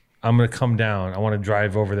 I'm gonna come down. I want to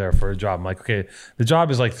drive over there for a job." I'm like, "Okay, the job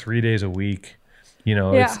is like 3 days a week. You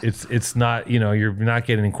know, Yeah. it's not, you know, you're not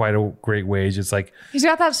getting quite a great wage. It's like He's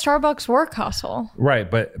got that Starbucks work hustle. right,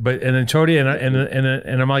 but and then Chody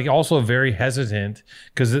and I'm like also very hesitant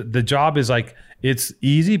because the job is like it's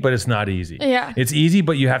easy, but it's not easy. Yeah. It's easy,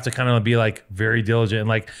 but you have to kind of be like very diligent and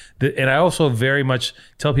like and I also very much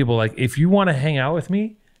tell people like if you want to hang out with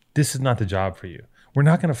me, this is not the job for you. We're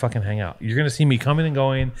not gonna fucking hang out. You're gonna see me coming and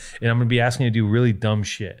going, and I'm gonna be asking you to do really dumb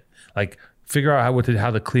shit like figure out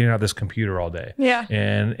how to clear out this computer all day. Yeah.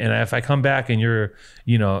 And if I come back and you're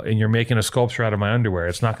making a sculpture out of my underwear,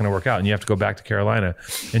 it's not going to work out, and you have to go back to Carolina.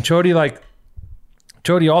 And Chody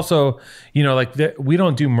also, you know, like we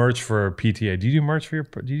don't do merch for PTA. Do you do merch for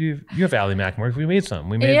you have Ally Mac merch? We made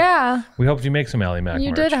some. Yeah. We helped you make some Ally Mac merch.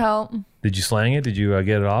 You did help. Did you slang it? Did you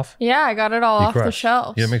get it off? Yeah, I got it all off the crushed.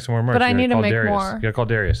 shelves. You gotta make some more merch. But I You gotta need to call make Darius. more. You gotta call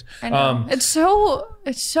Darius. I know.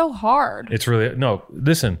 It's so hard. It's really no.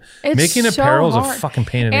 Listen, It's making so apparel is a hard. fucking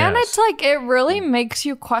pain in the And ass. it's like it really makes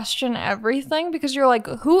you question everything because you're like,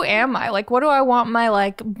 who am I? Like, what do I want my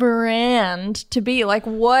like brand to be? Like,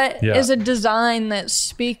 what is a design that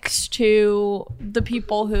speaks to the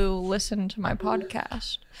people who listen to my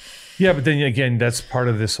podcast? Yeah, but then again, that's part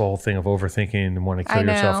of this whole thing of overthinking and wanting to kill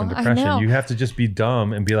yourself in I depression. know. You have to just be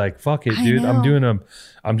dumb and be like, "Fuck it, dude! I'm doing a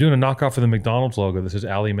knockoff of the McDonald's logo. This is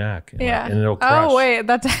Ally Mac, and it'll crush." Oh wait,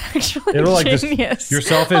 that's actually It'll like this, genius.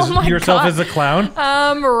 yourself God. as a clown.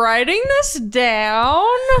 I'm writing this down.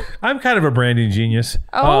 I'm kind of a branding genius.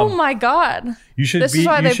 Oh my God. You should This be is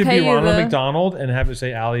why they pay you Ronald the- McDonald and have it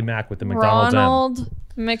say Ally Mac with the McDonald's M. Ronald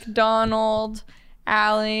McDonald,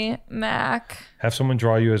 Ally Mac. Have someone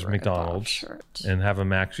draw you as McDonald's shirt. and have a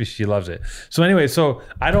Mac. She loves it. So anyway, so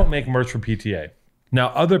I don't make merch for PTA. Now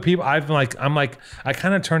other people, I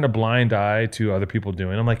kind of turn a blind eye to other people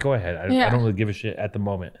doing. I'm like, go ahead. I don't really give a shit at the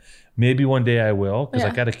moment. Maybe one day I will because I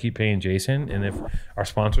got to keep paying Jason. And if our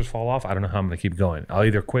sponsors fall off, I don't know how I'm going to keep going. I'll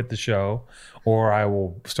either quit the show or I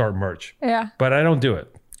will start merch. Yeah. But I don't do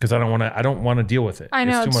it because I don't want to deal with it. I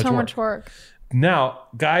know, it's too so much work. Now,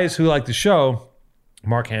 guys who like the show,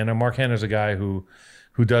 Mark Hanna's a guy who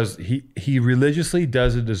does he religiously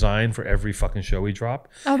does a design for every fucking show we drop.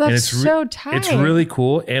 Oh, that's and it's so tight. It's really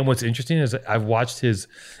cool. And what's interesting is I've watched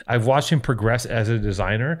him progress as a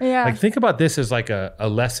designer. Yeah. Like think about this as like a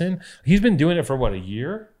lesson. He's been doing it for what, a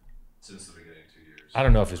year? Since the beginning, 2 years. I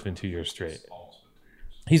don't know if it's been 2 years straight. It's almost been 2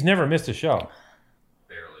 years. He's never missed a show.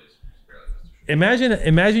 Barely missed a show.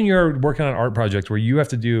 Imagine you're working on an art project where you have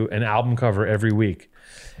to do an album cover every week.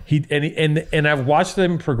 And I've watched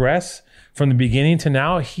them progress from the beginning to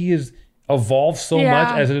now. He has evolved so much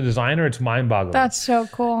as a designer. It's mind-boggling. That's so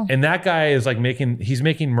cool. And that guy is like he's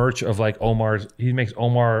making merch of like he makes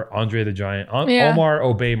Omar Andre the Giant, Omar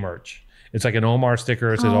Obey merch. It's like an Omar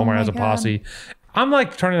sticker. It says Omar has a posse. I'm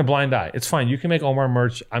like turning a blind eye. It's fine. You can make Omar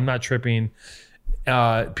merch. I'm not tripping.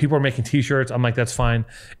 People are making t-shirts. I'm like, that's fine.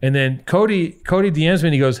 And then Cody DMs me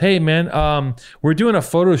and he goes, "Hey man, we're doing a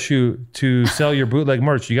photo shoot to sell your bootleg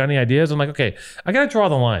merch. You got any ideas?" I'm like, okay, I gotta draw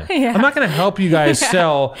the line. Yeah. I'm not gonna help you guys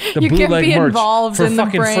sell the You can't bootleg be merch involved for in the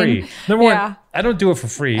fucking brain. free. Number one, Yeah. I don't do it for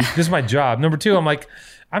free. This is my job. Number two, I'm like,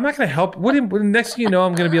 I'm not gonna help. What next thing you know,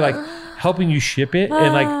 I'm gonna be like helping you ship it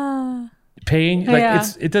and like paying. Like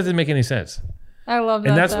it doesn't make any sense. I love that.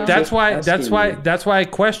 And that's why I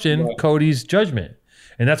question Cody's judgment,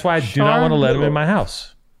 and that's why I do not want to let him in my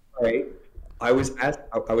house. All right. I was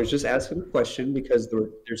just asking a question because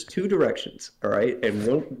there's two directions. All right, and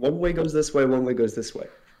one way goes this way, one way goes this way.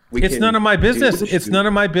 It's none of my business. It's none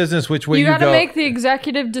of my business which way you go. You got to make the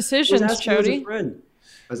executive decisions, Jody.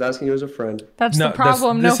 I was asking you as a friend. That's the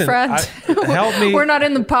problem. No friends. Help me. We're not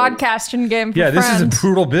in the podcasting game for friends. This is a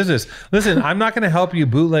brutal business. Listen, I'm not going to help you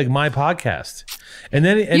bootleg my podcast. And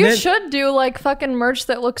then you should do like fucking merch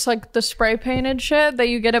that looks like the spray painted shit that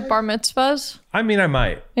you get at bar mitzvahs. I mean, I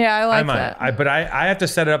might. Yeah, I like that. But I have to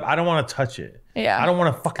set it up. I don't want to touch it. Yeah. I don't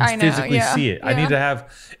want to fucking physically see it. I need to have.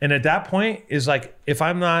 And at that point is like, if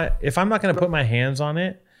I'm not going to put my hands on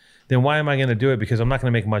it, then why am I going to do it? Because I'm not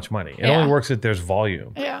going to make much money. It only works if there's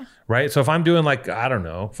volume. Yeah. Right. So if I'm doing like, I don't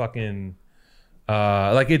know, fucking,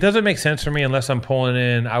 like it doesn't make sense for me unless I'm pulling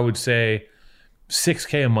in, I would say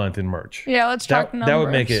 $6,000 a month in merch. Yeah. Let's talk numbers.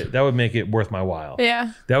 That would make it worth my while.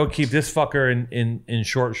 Yeah. That would keep this fucker in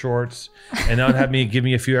short shorts, and that would give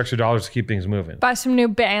me a few extra dollars to keep things moving. Buy some new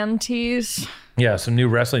band tees. Yeah, some new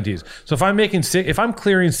wrestling tees. So if I'm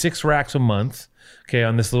clearing 6 racks a month, okay,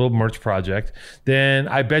 on this little merch project, then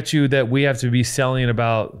I bet you that we have to be selling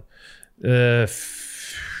about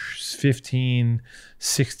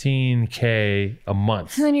 16K a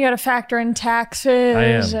month. And then you got to factor in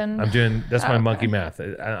taxes. I'm doing, that's my monkey math.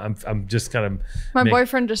 I'm just kind of. My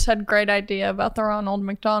boyfriend just had a great idea about the Ronald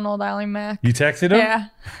McDonald Ally Mac. You texted him? Yeah.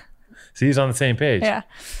 See, he's on the same page. Yeah.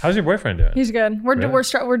 How's your boyfriend doing? He's good.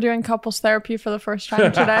 We're doing couples therapy for the first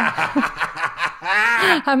time today.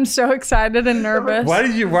 I'm so excited and nervous. Why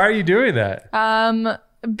are you doing that?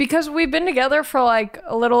 Because we've been together for like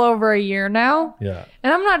a little over a year now. Yeah.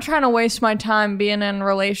 And I'm not trying to waste my time being in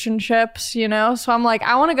relationships, you know? So I'm like,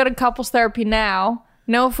 I want to go to couples therapy now,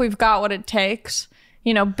 know if we've got what it takes,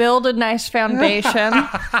 you know, build a nice foundation.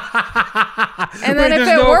 And then if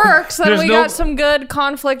it works, then we got some good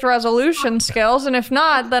conflict resolution skills. And if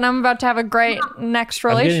not, then I'm about to have a great next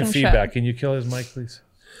relationship. I'm getting feedback. Can you kill his mic, please?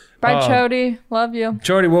 Bye, Chody. Love you.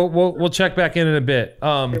 Chody, we'll check back in a bit.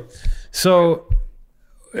 So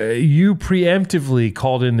you preemptively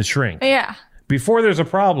called in the shrink. Yeah. Before there's a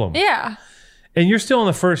problem. Yeah. And you're still in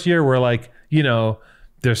the first year where, like, you know,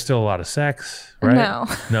 there's still a lot of sex, right?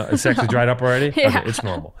 No, sex is dried up already? Yeah. Okay, it's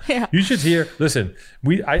normal. Yeah. You should hear, listen,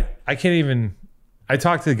 I can't even, I've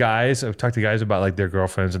talked to guys about like their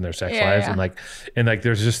girlfriends and their sex lives. Yeah. And like,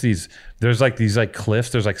 there's just these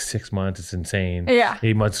cliffs. There's like 6 months. It's insane. Yeah.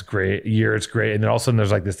 8 months, great. Year, it's great. And then all of a sudden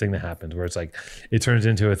there's like this thing that happens where it's like, it turns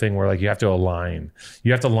into a thing where like you have to line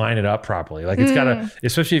it up properly. Like it's gotta,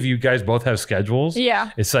 especially if you guys both have schedules.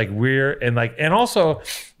 Yeah. It's like weird. And also,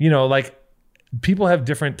 you know, like, people have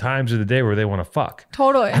different times of the day where they want to fuck.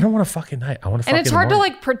 Totally. I don't want to fuck at night. I want to fuck in the morning. And it's hard to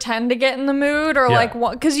like pretend to get in the mood or like,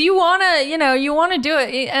 because you want to do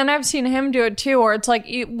it. And I've seen him do it too, where it's like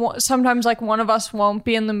sometimes like one of us won't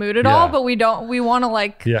be in the mood at all, but we want to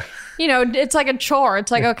like, you know, it's like a chore.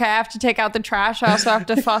 It's like, okay, I have to take out the trash. I also have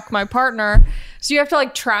to fuck my partner. So you have to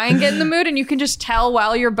like try and get in the mood, and you can just tell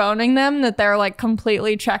while you're boning them that they're like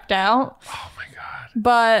completely checked out. Oh my God.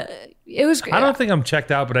 But it was I don't think I'm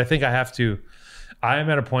checked out, but I think I have to. I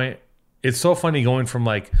am at a point, it's so funny going from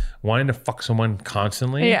like wanting to fuck someone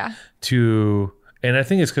constantly to, and I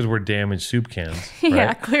think it's because we're damaged soup cans. Right?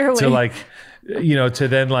 Yeah, clearly. To like, you know, to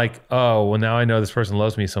then like, oh, well now I know this person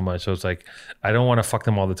loves me so much. So it's like, I don't want to fuck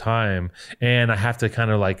them all the time. And I have to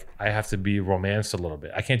kind of like, I have to be romanced a little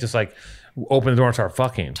bit. I can't just like open the door and start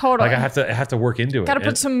fucking. Totally. Like I have to work into it. Gotta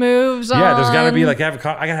put some moves on. Yeah, there's gotta be like, I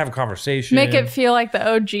gotta have a conversation. Make it feel like the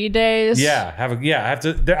OG days. Yeah, I have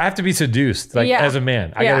to be seduced. Like as a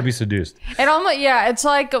man, I gotta be seduced. And it's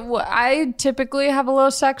like I typically have a low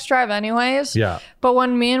sex drive anyways. Yeah. But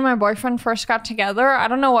when me and my boyfriend first got together, I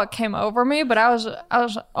don't know what came over me, but I was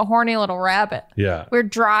a horny little rabbit. Yeah. We were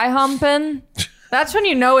dry humping. That's when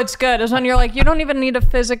you know it's good, is when you're like, you don't even need to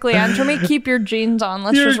physically enter me. Keep your jeans on.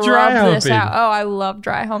 Let's just rub this out. Oh, I love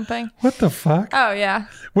dry humping. What the fuck? Oh, yeah.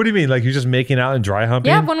 What do you mean? Like you're just making out and dry humping?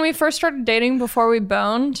 Yeah, when we first started dating before we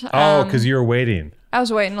boned. Oh, because you were waiting. I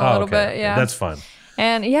was waiting a little bit, yeah. That's fun.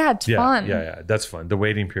 And yeah, it's fun. Yeah, that's fun. The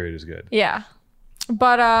waiting period is good. Yeah.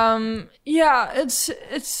 But I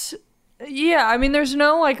mean, there's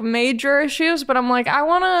no like major issues, but I'm like, I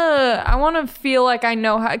want to feel like I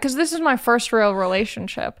know how, because this is my first real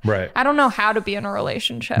relationship. Right. I don't know how to be in a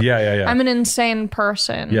relationship. Yeah. I'm an insane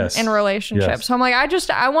person in relationships. Yes. So I'm like,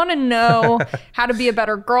 I want to know how to be a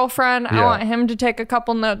better girlfriend. Yeah. I want him to take a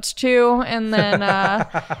couple notes too. And then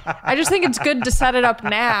I just think it's good to set it up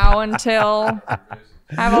now until I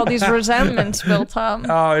have all these resentments built up.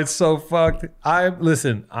 Oh, it's so fucked. I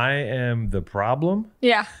am the problem.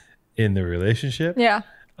 Yeah. In the relationship. Yeah.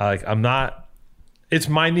 Like I'm not, it's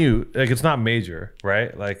minute. Like it's not major,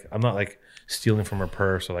 right? Like I'm not like stealing from her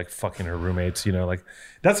purse or like fucking her roommates, you know, like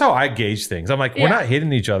that's how I gauge things. I'm like, we're not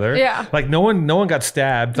hitting each other. Yeah. Like no one got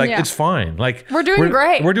stabbed. Like it's fine. Like we're doing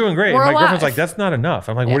great. We're doing great. We're and my alive. girlfriend's like, that's not enough.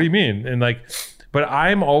 I'm like, what do you mean? And like, but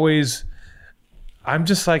I'm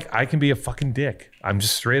just like, I can be a fucking dick. I'm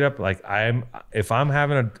just straight up like if I'm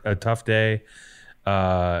having a tough day,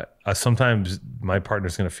 sometimes my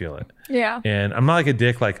partner's gonna feel it. Yeah. And I'm not like a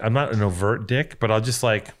dick, like I'm not an overt dick, but I just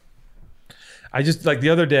like the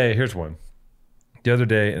other day, here's one. The other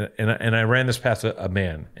day, and I ran this past a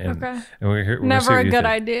man, and we're never a good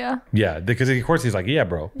idea. Yeah, because of course he's like, yeah,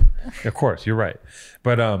 bro, of course you're right,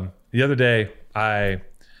 but the other day, my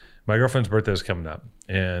girlfriend's birthday is coming up,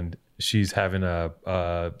 and she's having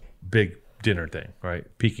a big dinner thing, right?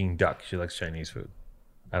 Peking duck. She likes Chinese food.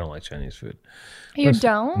 I don't like Chinese food. You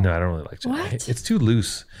don't? No, I don't really like Chinese. What? It's too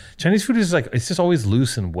loose. Chinese food is like, it's just always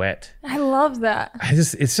loose and wet. I love that.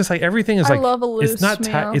 It's just like everything is like, I love a loose it's not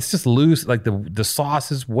meal. it's just loose. Like the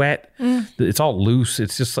sauce is wet. It's all loose.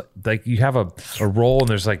 It's just like you have a roll and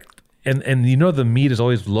there's like, and you know, the meat is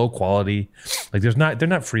always low quality. Like they're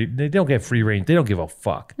not free. They don't get free range. They don't give a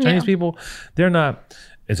fuck. Chinese people, they're not.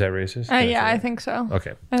 Is that racist? Yeah, I think so.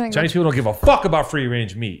 Okay. I think Chinese people don't give a fuck about free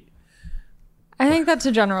range meat. I think that's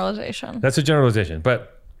a generalization. That's a generalization.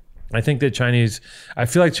 But I think that I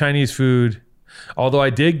feel like Chinese food, although I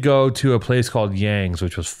did go to a place called Yang's,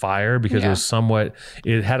 which was fire because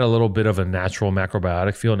it had a little bit of a natural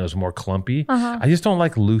macrobiotic feel and it was more clumpy. I just don't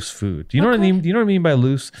like loose food. Do you know what I mean? Do you know what I mean by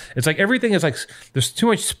loose? It's like everything is like, there's too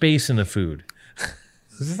much space in the food.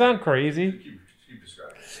 Does this sound crazy?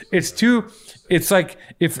 It's like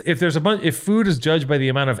if there's if food is judged by the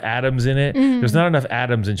amount of atoms in it, there's not enough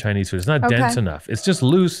atoms in Chinese food. It's not dense enough. It's just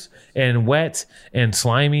loose and wet and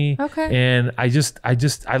slimy. Okay. And I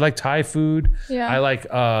like Thai food. Yeah.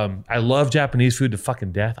 I love Japanese food to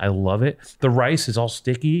fucking death. I love it. The rice is all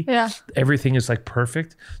sticky. Yeah. Everything is like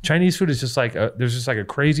perfect. Chinese food is just like there's just like a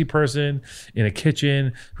crazy person in a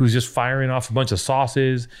kitchen who's just firing off a bunch of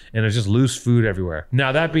sauces and there's just loose food everywhere.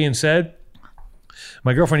 Now that being said,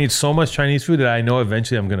 my girlfriend eats so much Chinese food that I know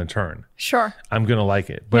eventually I'm going to turn. Sure. I'm going to like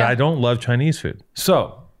it. But I don't love Chinese food.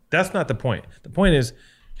 So that's not the point. The point is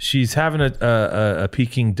she's having a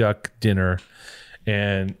Peking duck dinner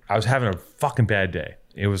and I was having a fucking bad day.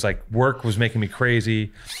 It was like work was making me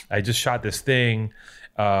crazy. I just shot this thing.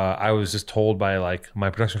 I was just told by like my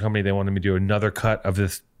production company they wanted me to do another cut of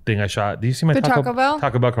this thing I shot. Do you see my Taco Bell?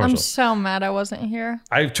 Taco Bell commercial? I'm so mad I wasn't here.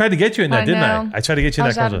 I tried to get you in that, didn't I? I tried to get you in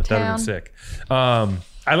that commercial. That would have been sick.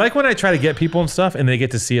 I like when I try to get people and stuff and they get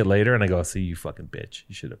to see it later and I go, see, you fucking bitch.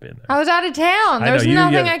 You should have been there. I was out of town. There was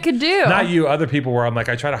nothing I could do. Not you, other people where I'm like,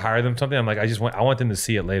 I try to hire them something. I'm like, I want them to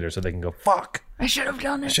see it later so they can go, fuck. I should have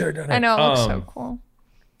done it. I know, it looks so cool.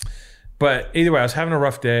 But either way, I was having a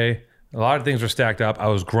rough day. A lot of things were stacked up. I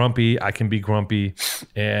was grumpy. I can be grumpy.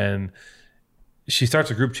 And she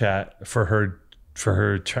starts a group chat for her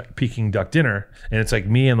Peking duck dinner, and it's like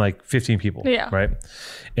me and like 15 people, right?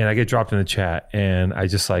 And I get dropped in the chat, and I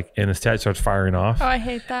just like, and the chat starts firing off. Oh, I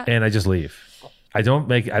hate that. And I just leave. I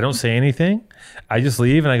don't say anything. I just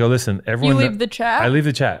leave, and I go, listen, everyone. You leave the chat? I leave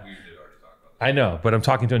the chat. I know, but I'm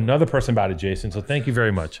talking to another person about it, Jason. So thank you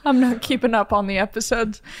very much. I'm not keeping up on the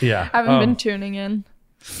episodes. Yeah, I haven't been tuning in.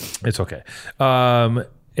 It's okay. So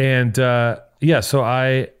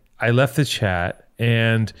I left the chat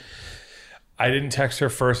and I didn't text her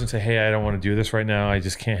first and say, hey, I don't want to do this right now. I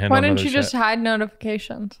just can't handle Why didn't you chat. just hide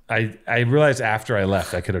notifications? I realized after I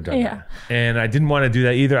left, I could have done that. And I didn't want to do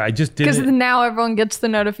that either. I just didn't. Because now everyone gets the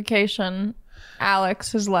notification.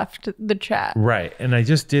 Alex has left the chat. Right. And I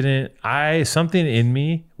just didn't. Something in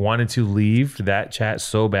me wanted to leave that chat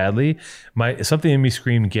so badly. Something in me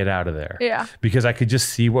screamed, get out of there. Yeah. Because I could just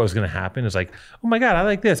see what was going to happen. It's like, oh my God, I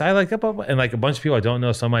like this. I like that. And like a bunch of people I don't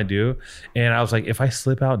know, some I do. And I was like, if I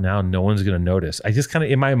slip out now, no one's going to notice. I just kind of,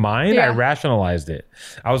 in my mind, I rationalized it.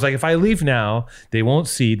 I was like, if I leave now, they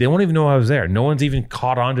won't even know I was there. No one's even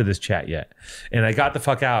caught on to this chat yet. And I got the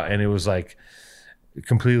fuck out and it was like,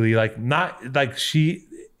 completely like not like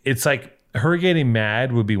it's like her getting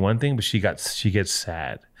mad would be one thing, but she gets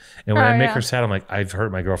sad. And when I make her sad, I'm like, I've hurt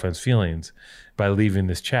my girlfriend's feelings by leaving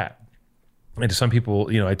this chat. And to some people,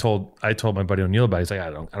 I told my buddy O'Neill about it. He's like, I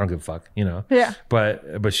don't give a fuck, Yeah.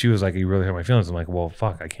 But she was like, you really hurt my feelings. I'm like, well,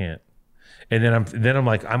 fuck, I can't. And then I'm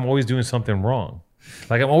like, I'm always doing something wrong.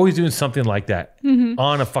 Like I'm always doing something like that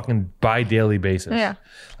on a fucking bi-daily basis. Yeah.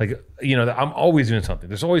 Like, I'm always doing something.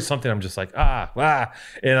 There's always something I'm just like, and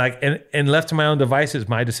like, and left to my own devices,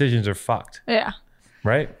 my decisions are fucked. Yeah.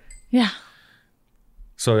 Right? Yeah.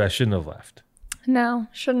 So I shouldn't have left. No,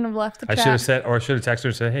 shouldn't have left the chat. I should have texted her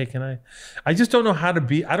and said, hey, can I just don't know how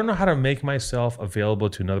I don't know how to make myself available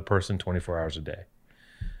to another person 24 hours a day.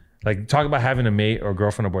 Like talk about having a mate or a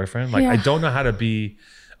girlfriend or boyfriend. Like I don't know how to be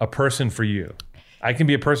a person for you. I can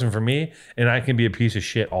be a person for me, and I can be a piece of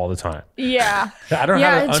shit all the time. Yeah. I don't know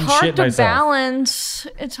how to unshit myself.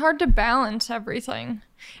 It's hard to balance everything.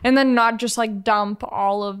 And then not just like dump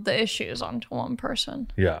all of the issues onto one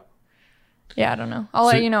person. Yeah. Yeah, I don't know. I'll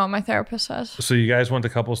let you know what my therapist says. So you guys went to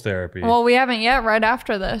couples therapy. Well, we haven't yet, right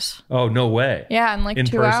after this. Oh, no way. Yeah, in like 2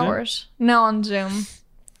 person? hours. No, on Zoom.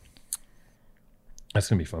 That's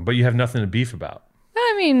going to be fun. But you have nothing to beef about.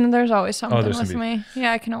 I mean, there's always something with me.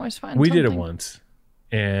 Yeah, I can always find We something. did it once.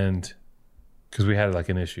 And because we had like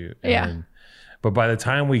an issue. And but by the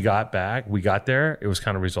time we got there, it was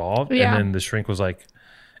kind of resolved. Yeah. And then the shrink was like,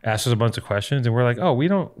 asked us a bunch of questions, and we're like, oh, we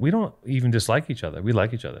don't even dislike each other. We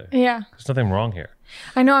like each other. Yeah. There's nothing wrong here.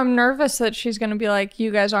 I know. I'm nervous that she's going to be like, you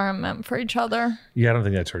guys aren't meant for each other. Yeah, I don't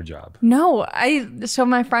think that's her job. No, so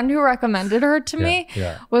my friend who recommended her to me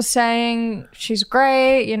was saying she's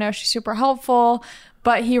great, you know, she's super helpful,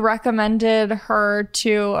 but he recommended her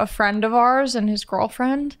to a friend of ours and his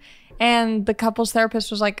girlfriend. And the couples therapist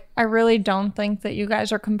was like, I really don't think that you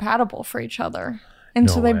guys are compatible for each other. And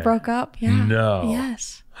so they broke up. Yeah. No.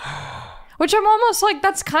 Yes. Which I'm almost like,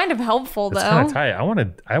 that's kind of helpful, That's though. kind of tight. I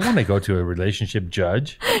want to go to a relationship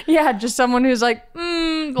judge. Yeah, just someone who's like,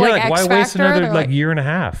 like why X waste Factor? another They're like year and a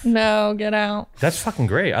half? No, get out. That's fucking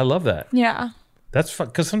great. I love that. Yeah. That's fun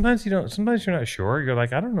because sometimes sometimes you're not sure. You're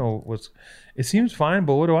like, I don't know it seems fine,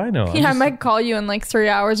 but what do I know? I might call you in like 3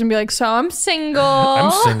 hours and be like, so I'm single.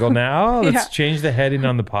 I'm single now. Let's change the heading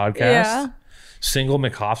on the podcast. Yeah. Single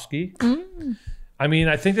Macofsky. I mean,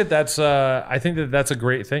 I think that's a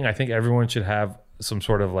great thing. I think everyone should have some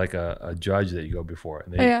sort of like a judge that you go before.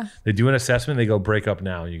 And they do an assessment. They go, break up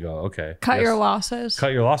now. And you go, okay. Cut your losses.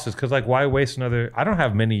 Cut your losses. Because like, why waste another? I don't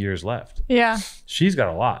have many years left. Yeah. She's got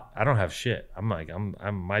a lot. I don't have shit. I'm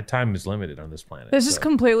my time is limited on this planet. This is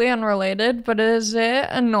completely unrelated, but is it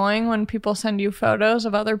annoying when people send you photos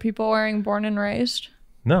of other people wearing Born and Raised?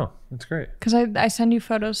 No, it's great. Because I send you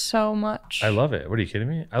photos so much. I love it. What are you kidding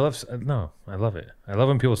me? I love it. I love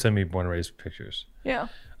when people send me Born and Raised pictures. Yeah.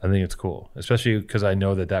 I think it's cool, especially because I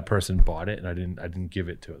know that person bought it and I didn't give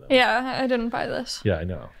it to them. Yeah, I didn't buy this. Yeah, I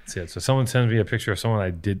know. So someone sends me a picture of someone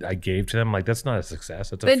I gave to them. I'm like, that's not a success.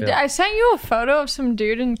 That's a fail. I sent you a photo of some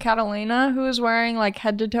dude in Catalina who was wearing like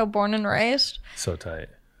head to toe Born and Raised. So tight.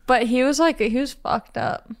 But he was fucked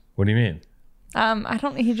up. What do you mean?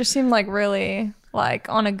 He just seemed like really like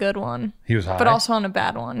on a good one. He was high? But also on a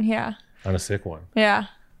bad one, yeah. On a sick one? Yeah.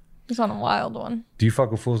 He's on a wild one. Do you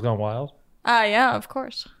fuck with Fools Gone Wild? Yeah, of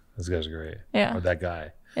course. Those guys are great. Yeah. Or that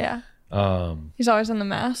guy. Yeah. He's always in the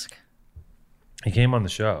mask. He came on the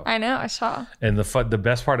show. I know, I saw. And the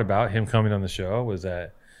best part about him coming on the show was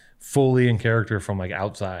that fully in character from like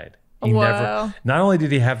outside. Not only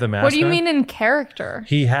did he have the mask on. What do you mean in character?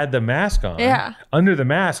 He had the mask on. Yeah. Under the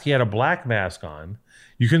mask, he had a black mask on.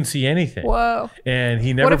 You couldn't see anything. Whoa. And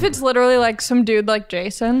he never. What if it's literally like some dude like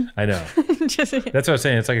Jason? I know. That's what I was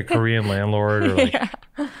saying. It's like a Korean landlord or like. Yeah.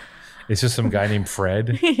 It's just some guy named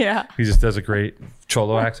Fred. Yeah. He just does a great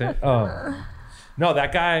Cholo accent. No,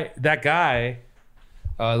 that guy,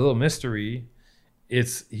 Little Mystery,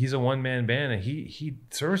 he's a one-man band and he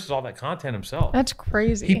services all that content himself. That's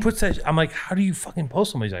crazy. He puts that, I'm like, how do you fucking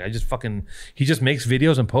post something? He's like, he just makes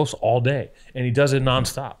videos and posts all day and he does it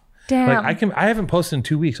nonstop. Damn. Like I haven't posted in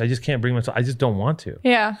 2 weeks. I just can't bring myself. I just don't want to.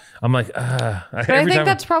 Yeah. I'm like, but I think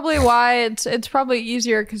that's probably why it's probably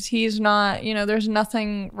easier because he's not, there's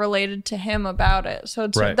nothing related to him about it. So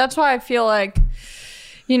that's why I feel like,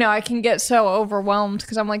 I can get so overwhelmed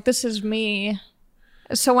because I'm like, this is me.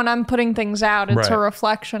 So when I'm putting things out, it's a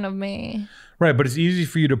reflection of me. Right, but it's easy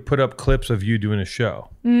for you to put up clips of you doing a show.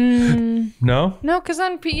 No? No, because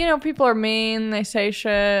then people are mean. They say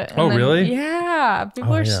shit. Oh, really? Yeah,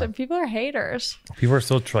 people are haters. People are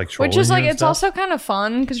still like trolling. Which is like it's stuff? also kind of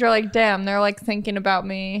fun because you're like, damn, they're like thinking about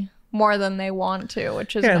me more than they want to,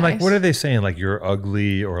 which is nice. And like, what are they saying? Like you're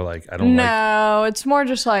ugly or like I don't. No, it's more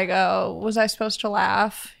just like, oh, was I supposed to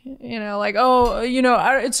laugh? Like, oh,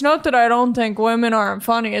 it's not that I don't think women aren't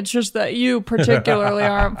funny. It's just that you particularly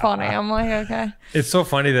aren't funny. I'm like, okay. It's so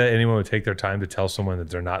funny that anyone would take their time to tell someone that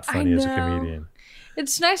they're not funny as a comedian.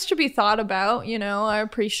 It's nice to be thought about. I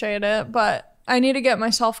appreciate it, but I need to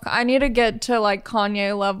get to like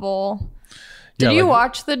Kanye level. Did you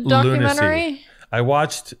watch the documentary? Lunacy. I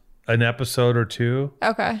watched an episode or two.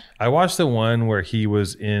 Okay. I watched the one where he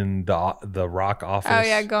was in the Rock office. Oh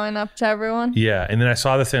yeah, going up to everyone. Yeah, and then I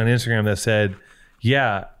saw this thing on Instagram that said,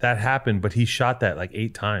 "Yeah, that happened, but he shot that like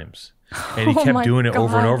 8 times." And he kept doing it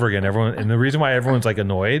over and over again. And the reason why everyone's like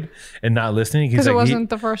annoyed and not listening because it wasn't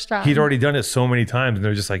the first time. He'd already done it so many times, and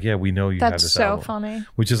they're just like, "Yeah, we know you have this album." That's so funny.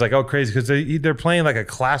 Which is like, oh, crazy because they're playing like a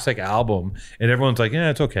classic album, and everyone's like, "Yeah,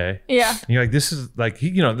 it's okay." Yeah. And you're like, "This is like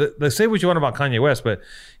let's say what you want about Kanye West, but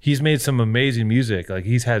he's made some amazing music. Like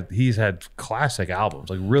he's had classic albums,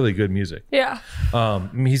 like really good music. Yeah. I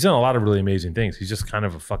mean, he's done a lot of really amazing things. He's just kind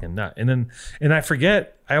of a fucking nut. And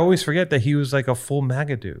I always forget that he was like a full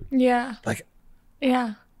MAGA dude. Yeah. Like.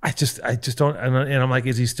 Yeah. I just don't, and I'm like,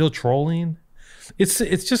 is he still trolling? It's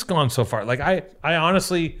just gone so far. Like I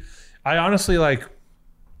honestly like,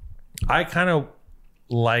 I kind of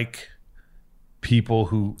like people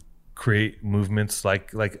who create movements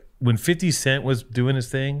like when 50 Cent was doing his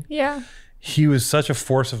thing, Yeah. he was such a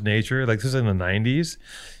force of nature. Like this is in the 90s.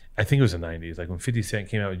 I think it was the 90s. Like when 50 Cent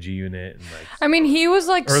came out with G Unit and like I mean, he was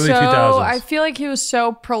like early so 2000s. I feel like he was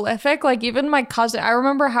so prolific. Like even my cousin, I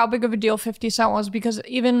remember how big of a deal 50 Cent was because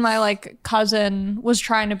even my like cousin was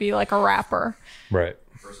trying to be like a rapper. right.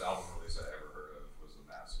 The first album release I ever heard of was The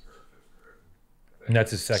Massacre of Fifth Grade. And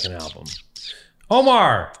that's his second album.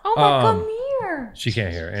 Omar. Omar, come here. She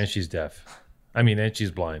can't hear, and she's deaf. I mean, and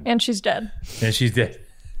she's blind, And she's dead. and she's dead.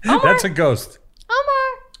 That's a ghost.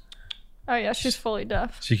 Omar. Oh yeah, she's fully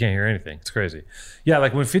deaf. She can't hear anything. It's crazy. Yeah,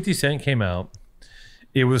 like when 50 Cent came out,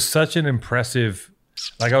 it was such an impressive.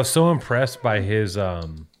 Like I was so impressed by his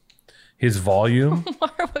volume.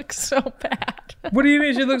 Omar looks so bad. What do you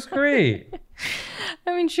mean? She looks great.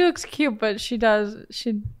 I mean, she looks cute, but she.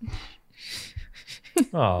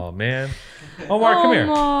 Oh man, Omar, come here.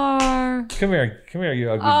 Omar. Come here, you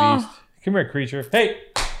ugly beast. Come here, creature. Hey,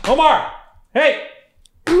 Omar. Hey.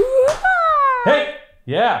 Hey.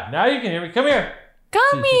 Yeah, now you can hear me. Come here.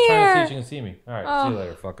 Come She's trying to see here. if she can see me. All right, see you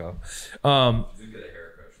later, fucko. You did get a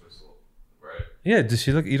haircut, right? Yeah, does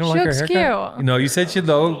she look? You don't She like her looks haircut? cute. No, you said she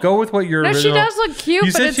low. Go with what your No, original. she does look cute.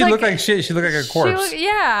 You but said it's she like, looked like shit. She looked like a corpse.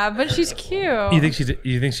 Yeah, but she's cute.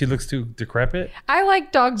 You think she looks too decrepit? I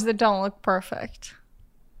like dogs that don't look perfect.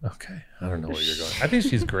 Okay, I don't know where you're going. I think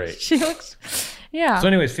she's great. She looks, yeah. So,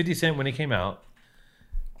 anyways, 50 Cent when he came out,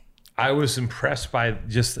 I was impressed by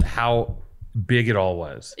just how big it all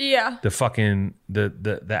was. Yeah. The fucking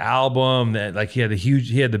the album that like he had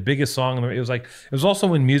the biggest song. It was also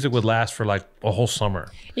when music would last for like a whole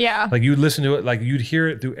summer. Yeah. Like you'd listen to it, like you'd hear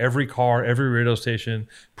it through every car, every radio station,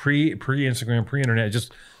 pre Instagram, pre internet,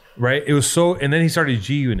 just right. It was so, and then he started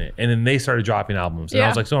G Unit, and then they started dropping albums, and I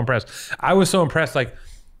was like so impressed. I was so impressed, like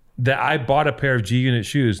that I bought a pair of G Unit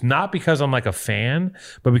shoes, not because I'm like a fan,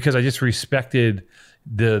 but because I just respected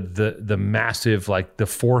the massive, like the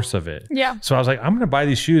force of it. Yeah. So I was like, I'm gonna buy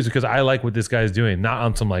these shoes because I like what this guy's doing, not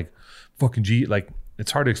on some like fucking G. Like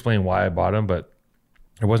it's hard to explain why I bought them, but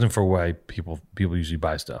it wasn't for why people usually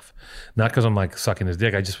buy stuff. Not because I'm like sucking his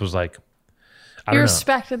dick. I just was like, I don't know.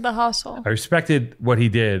 respected the hustle. I respected what he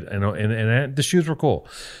did, and the shoes were cool.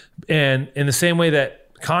 And in the same way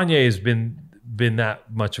that Kanye has been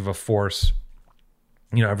that much of a force,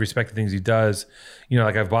 you know, I've respected things he does. You know,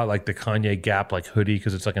 like I've bought like the Kanye Gap like hoodie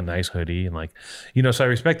because it's like a nice hoodie, and like, you know, so I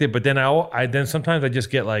respect it. But then I then sometimes I just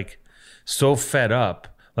get like so fed up,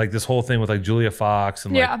 like this whole thing with like Julia Fox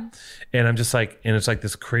and like, and I'm just like, and it's like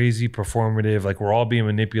this crazy performative, like we're all being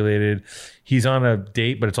manipulated. He's on a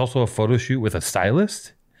date, but it's also a photo shoot with a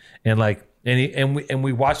stylist, and like. And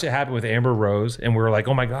we watched it happen with Amber Rose, and we were like,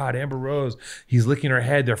 oh my God, Amber Rose, he's licking her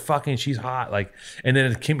head, they're fucking, she's hot, like, and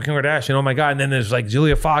then Kim Kardashian, oh my God, and then there's like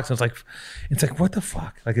Julia Fox, and it's like what the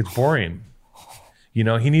fuck, like it's boring, you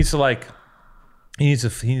know. He needs to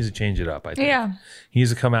change it up. I think. Yeah. He needs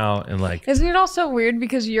to come out and like. Isn't it also weird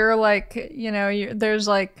because you're like, you know, you're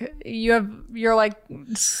like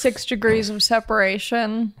 6 degrees of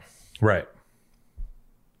separation, Right.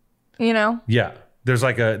 you know? Yeah. There's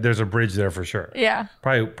a bridge there for sure. Yeah.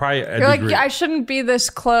 Probably a You're like, degree. I shouldn't be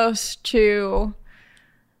this close to,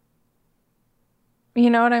 you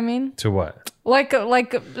know what I mean? To what? Like,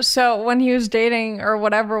 so when he was dating or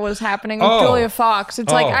whatever was happening with Julia Fox,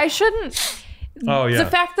 it's like, I shouldn't. Oh, yeah. The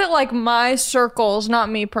fact that like my circles, not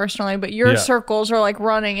me personally, but your circles are like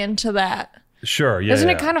running into that. Sure. Yeah. Isn't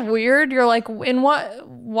it kind of weird? You're like, in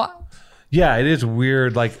what? Yeah, it is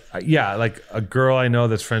weird. Like, yeah, like a girl I know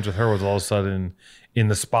that's friends with her was all of a sudden in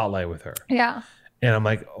the spotlight with her. Yeah. And I'm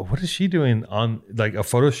like, what is she doing on like a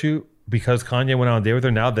photo shoot? Because Kanye went on a date with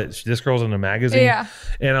her now that this girl's in a magazine. Yeah.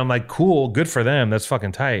 And I'm like, cool, good for them. That's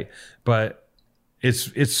fucking tight. But it's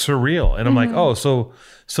surreal. And I'm like, oh, so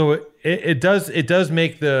it does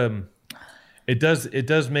make the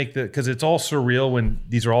because it's all surreal when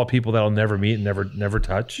these are all people that I'll never meet and never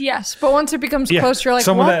touch. Yes, but once it becomes closer, you're like,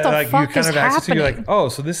 what the fuck you kind is of access to, happening? you're like, oh,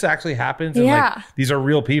 so this actually happens. And like, these are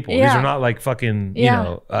real people. These are not like fucking, you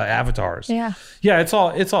know, avatars. Yeah. Yeah. It's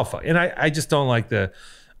all fun. And I just don't like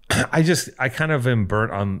I kind of am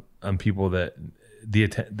burnt on people that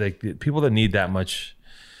the people that need that much.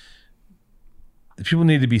 The people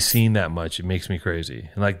need to be seen that much. It makes me crazy.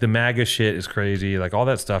 And like the MAGA shit is crazy. Like all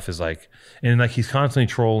that stuff is like, and like he's constantly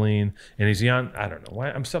trolling and he's young. I don't know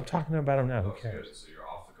why I'm still talking about him now. Who cares? So you're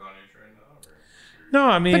off the Kanye train now? Or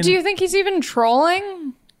No, I mean, But do you think he's even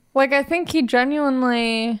trolling? Like, I think he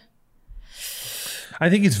genuinely. I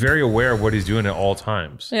think he's very aware of what he's doing at all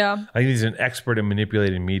times. Yeah. I think he's an expert in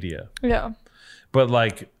manipulating media. Yeah. But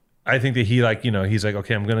like, I think that he like, he's like,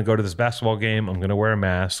 okay, I'm going to go to this basketball game. I'm going to wear a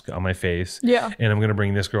mask on my face. Yeah. And I'm going to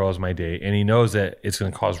bring this girl as my date. And he knows that it's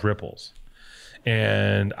going to cause ripples.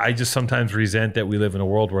 And I just sometimes resent that we live in a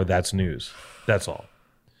world where that's news. That's all.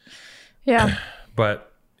 Yeah.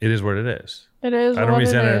 But it is what it is. It is. I don't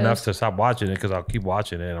resent it enough to stop watching it because I'll keep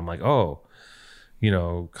watching it. And I'm like, oh,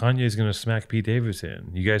 Kanye's going to smack Pete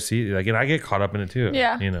Davidson. You guys see? Like, and I get caught up in it too.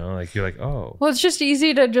 Yeah. Like you're like, oh. Well, it's just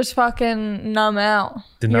easy to just fucking numb out.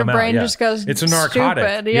 Your brain just goes it's a narcotic.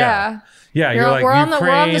 Stupid. Yeah. Yeah, you're like, we're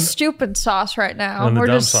on the stupid sauce right now. We're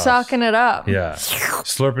just sucking it up. Yeah.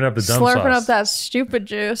 Slurping up the dumb sauce. Slurping up that stupid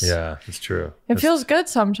juice. Yeah, it's true. It feels good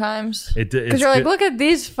sometimes. Because you're like, look at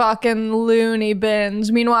these fucking loony bins.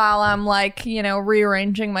 Meanwhile, I'm like,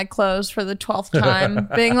 rearranging my clothes for the 12th time.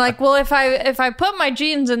 Being like, well, if I put my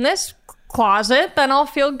jeans in this closet, then I'll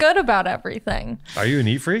feel good about everything. Are you a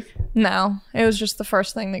neat freak? No, it was just the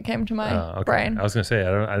first thing that came to my brain. I was gonna say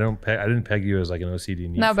I didn't peg you as like an OCD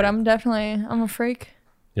neat. No, freak. but I'm a freak.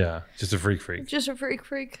 Yeah, just a freak. Just a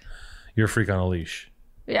freak. You're a freak on a leash.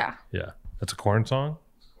 Yeah. Yeah, that's a Korn song.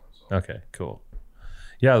 Okay, cool.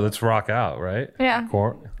 Yeah, let's rock out, right? Yeah.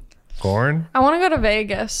 Korn. I want to go to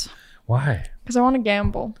Vegas. Why? Because I want to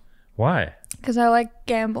gamble. Why? Because I like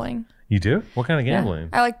gambling. You do? What kind of gambling?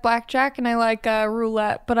 Yeah. I like blackjack and I like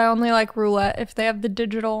roulette, but I only like roulette if they have the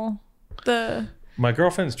digital. My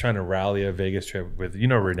girlfriend's trying to rally a Vegas trip with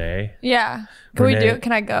Renee. Yeah. Can we do it?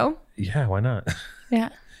 Can I go? Yeah, why not? Yeah.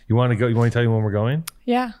 You want to go? You want me to tell you when we're going?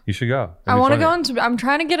 Yeah. You should go. I want to go. I'm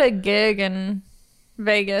trying to get a gig in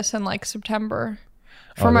Vegas in like September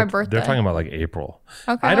for my birthday. They're talking about like April.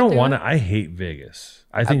 Okay. I don't want to. I hate Vegas.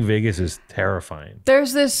 I think Vegas is terrifying.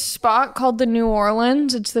 There's this spot called the New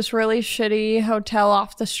Orleans. It's this really shitty hotel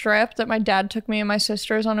off the strip that my dad took me and my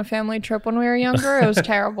sisters on a family trip when we were younger. It was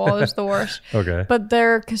terrible. It was the worst. Okay. But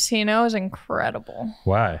their casino is incredible.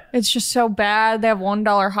 Why? It's just so bad. They have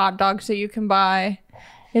 $1 hot dogs that you can buy.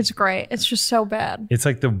 It's great. It's just so bad. It's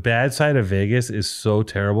like the bad side of Vegas is so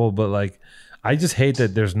terrible, but like I just hate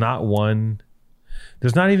that there's not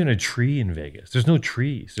even a tree in Vegas. There's no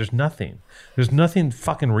trees. There's nothing. There's nothing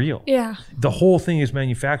fucking real. Yeah. The whole thing is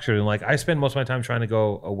manufactured. And like I spend most of my time trying to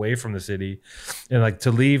go away from the city and like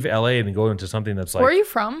to leave LA and go into something that's like. Where are you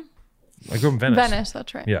from? I grew up in Venice. Venice,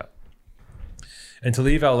 that's right. Yeah. And to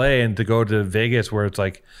leave LA and to go to Vegas where it's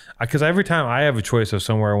like, because every time I have a choice of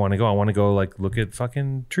somewhere I want to go like look at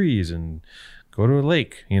fucking trees and go to a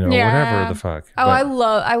lake, whatever the fuck. Oh, but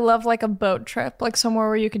I love like a boat trip, like somewhere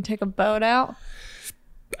where you can take a boat out.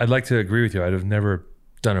 I'd like to agree with you. I'd have never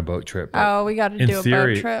done a boat trip. Oh, we got to do a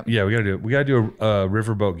boat trip. Yeah, we got to do it. We got to do a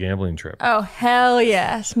riverboat gambling trip. Oh, hell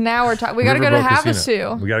yes. Now we're talking. We got to go to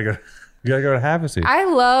Havasu. We got to go to Havasu. I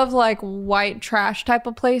love like white trash type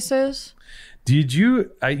of places. Did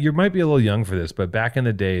you might be a little young for this, but back in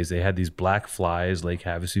the days, they had these Black Flies Lake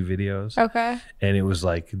Havasu videos. Okay. And it was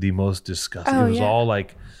like the most disgusting. It was all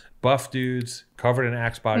like buff dudes covered in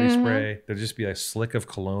Axe body spray. There'd just be a slick of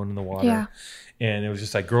cologne in the water. Yeah. And it was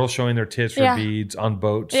just like girls showing their tits for beads on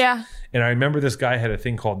boats. Yeah. And I remember this guy had a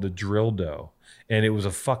thing called the drill dough. And it was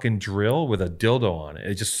a fucking drill with a dildo on it.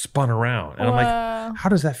 It just spun around. And I'm like, how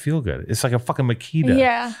does that feel good? It's like a fucking Makita.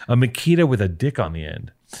 Yeah. A Makita with a dick on the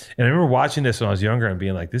end. And I remember watching this when I was younger and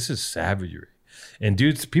being like, this is savagery. And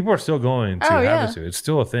dudes, people are still going to Havasu. It's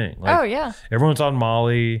still a thing. Like, everyone's on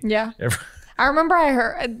Molly. Yeah. I remember I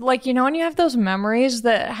heard, like, when you have those memories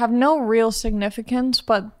that have no real significance,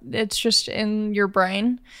 but it's just in your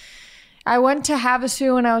brain. I went to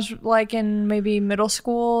Havasu when I was like in maybe middle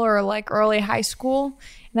school or like early high school.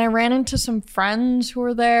 And I ran into some friends who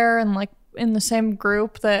were there and like in the same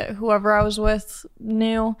group that whoever I was with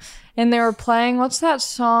knew. And they were playing, what's that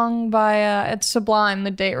song by, it's Sublime,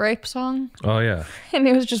 the date rape song? Oh, yeah. And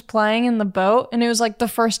it was just playing in the boat. And it was like the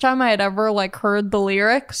first time I had ever like heard the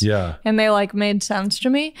lyrics. Yeah. And they like made sense to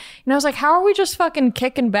me. And I was like, how are we just fucking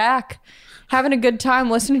kicking back, having a good time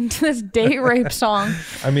listening to this date rape song?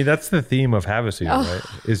 I mean, that's the theme of Havasu, right?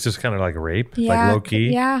 It's just kind of like rape, like low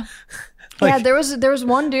key. Yeah. Yeah, there was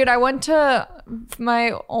one dude. I went to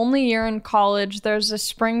my only year in college. There's a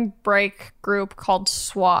spring break group called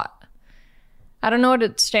SWAT. I don't know what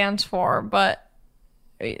it stands for, but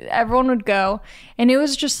everyone would go. And it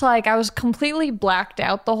was just like I was completely blacked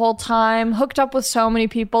out the whole time, hooked up with so many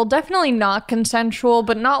people. Definitely not consensual,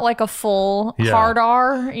 but not like a full hard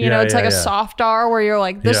R. You know, it's like a soft R where you're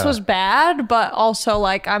like, this was bad, but also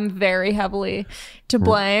like I'm very heavily to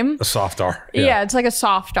blame. A soft R. Yeah, it's like a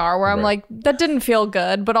soft R where I'm like, that didn't feel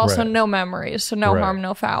good, but also no memories. So no harm,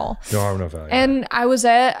 no foul. No harm, no foul. And I was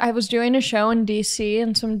doing a show in DC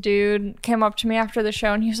and some dude came up to me after the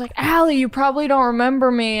show and he was like, Allie, you probably don't remember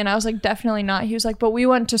for me. And I was like, definitely not. He was like, but we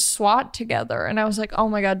went to SWAT together. And I was like, oh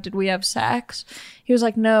my God, did we have sex? He was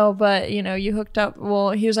like, no, but you hooked up.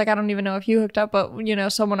 Well, he was like, I don't even know if you hooked up, but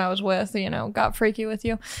someone I was with, got freaky with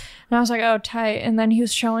you. And I was like, oh, tight. And then he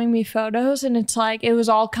was showing me photos and it's like, it was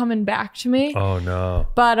all coming back to me. Oh no.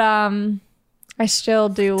 But, I still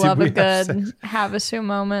do love a good Havasu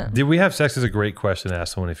moment. Did we have sex is a great question to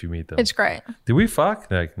ask someone if you meet them. It's great. Did we fuck?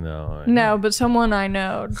 Like, no. No, but someone I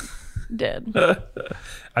know did.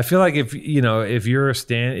 I feel like if you're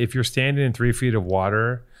standing in 3 feet of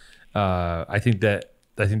water, I think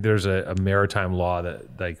there's a maritime law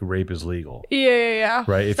that like rape is legal. Yeah.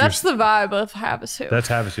 Right. If that's the vibe of Havasu. That's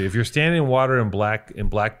Havasu. If you're standing in water in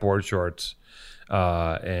black board shorts,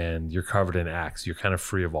 and you're covered in Axe, you're kind of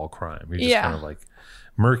free of all crime. You're just kind of like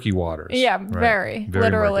murky waters. Yeah, right? very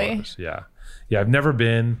literally. Yeah. I've never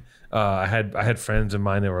been. I had friends of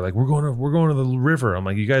mine that were like, we're going to the river. I'm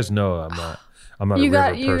like, you guys know I'm not a river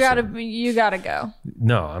person. You gotta go.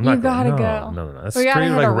 No, I'm not. You gotta go. No. That's straight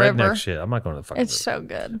like redneck shit. I'm not going to the fucking river. It's so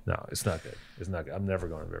good. No, it's not good. It's not good. I'm never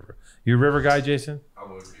going to the river. You a river guy, Jason? I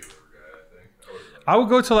would be a river guy, I think. I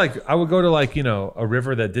would go to a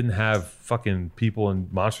river that didn't have fucking people and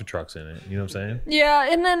monster trucks in it. You know what I'm saying?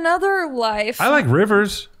 Yeah, in another life. I like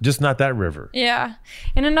rivers, just not that river. Yeah.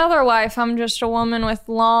 In another life, I'm just a woman with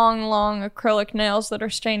long, long acrylic nails that are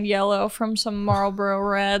stained yellow from some Marlboro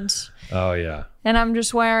Reds. Oh, yeah. And I'm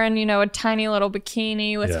just wearing, a tiny little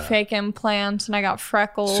bikini with fake implants, and I got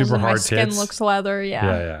freckles, super and my hard skin tits. looks leather.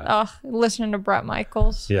 Yeah. Oh, listening to Brett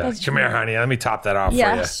Michaels. Yeah. That's Come here, honey. Let me top that off for you.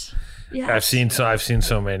 Yes. I've seen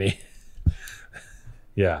so many.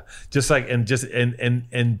 Yeah. Just like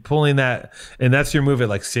and pulling that, and that's your move at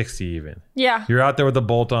like 60 even. Yeah. You're out there with the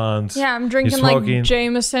bolt-ons. Yeah, I'm drinking like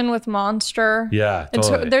Jameson with Monster. Yeah,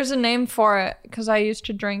 totally. There's a name for it because I used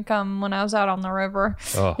to drink them when I was out on the river.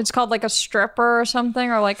 Oh. It's called like a stripper or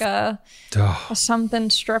something, or like a something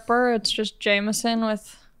stripper. It's just Jameson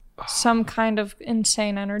with some kind of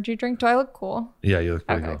insane energy drink. Do I look cool? Yeah, you look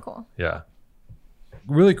pretty cool. Yeah.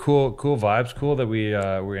 Really cool vibes. Cool that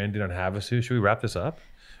we're ending on Havasu. Should we wrap this up?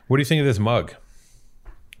 What do you think of this mug?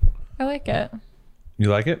 I like it. You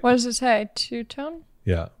like it? What does it say? Two-tone?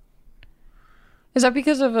 Yeah. Is that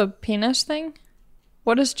because of a penis thing?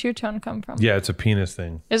 What does two-tone come from? Yeah, it's a penis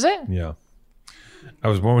thing. Is it? Yeah. I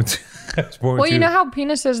was born with Well, you know how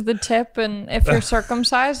penis is the tip, and if you're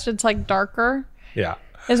circumcised, it's like darker? Yeah.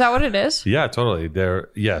 Is that what it is? Yeah, totally.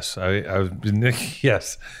 Yes.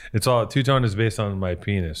 Yes. It's all two-tone is based on my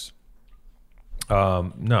penis.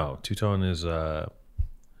 No, two-tone is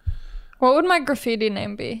what would my graffiti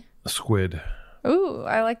name be? squid. Ooh,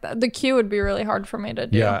 I like that. The Q would be really hard for me to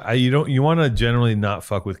do. Yeah, you want to generally not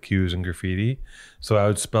fuck with Q's in graffiti, so I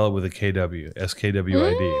would spell it with a KW,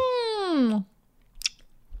 SKWID.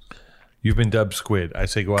 You've been dubbed squid. I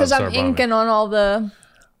say go out and start because I'm inking on all the.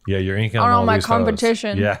 Yeah, you're inking on all my these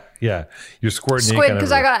competition. Hoes. Yeah, you're squirting squid ink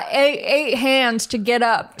because I got eight hands to get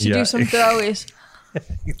up to do some throwies.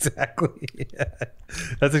 Exactly. Yeah.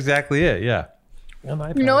 That's exactly it. Yeah. You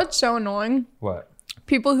know what's so annoying? What?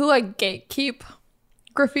 People who like gatekeep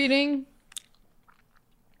graffitiing.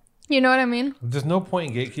 You know what I mean? There's no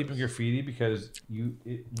point in gatekeeping graffiti because you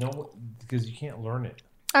can't learn it.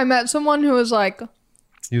 I met someone who was like,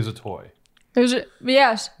 he was a toy.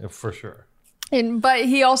 Yes. Yeah, for sure. But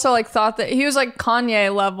he also like thought that he was like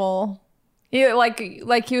Kanye level. He like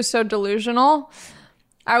he was so delusional.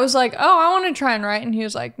 I was like, oh, I want to try and write, and he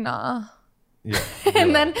was like, nah. Yeah.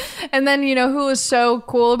 and then who was so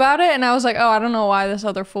cool about it, and I was like, oh, I don't know why this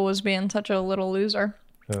other fool was being such a little loser.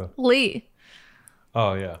 Lee.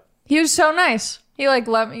 Oh yeah. He was so nice. He like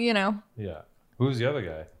let me, Yeah. Who's the other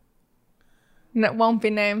guy? That won't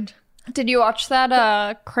be named. Did you watch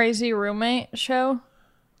that Crazy Roommate show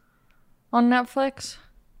on Netflix?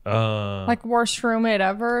 Like Worst Roommate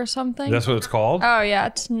Ever or something? That's what it's called? Oh yeah,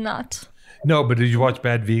 it's nuts. No, but did you watch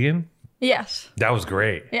Bad Vegan? Yes. That was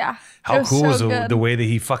great. Yeah. How cool was the way that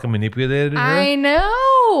he fucking manipulated her? I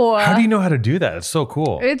know. How do you know how to do that? It's so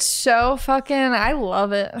cool. It's so fucking, I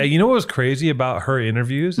love it. You know what was crazy about her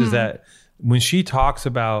interviews is that when she talks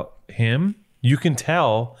about him, you can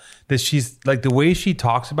tell that she's like, the way she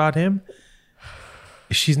talks about him,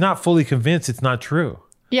 she's not fully convinced it's not true.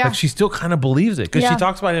 Yeah. Like she still kind of believes it because she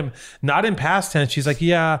talks about him not in past tense. She's like,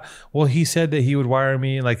 yeah, well, he said that he would wire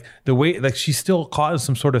me. Like the way, like she's still caught in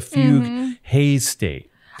some sort of fugue haze state.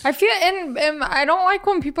 I feel, and I don't like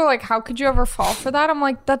when people are like, how could you ever fall for that? I'm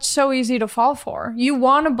like, that's so easy to fall for. You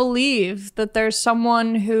want to believe that there's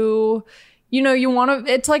someone who, you want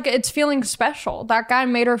to, it's like, it's feeling special. That guy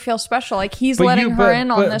made her feel special. Like he's letting her in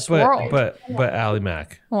on this world. But Allie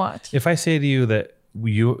Mac. What? If I say to you that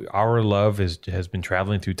our love has been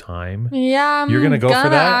traveling through time. Yeah, you're gonna go for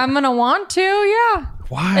that. I'm gonna want to. Yeah.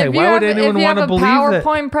 Why? Why would anyone want to believe that? If you have a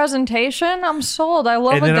PowerPoint presentation, I'm sold. I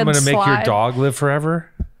love a good slide. And then I'm gonna make your dog live forever.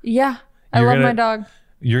 Yeah, I love my dog.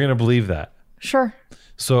 You're gonna believe that. Sure.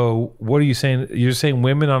 So what are you saying? You're saying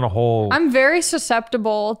women on a whole... I'm very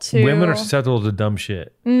susceptible to... Women are susceptible to dumb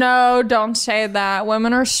shit. No, don't say that.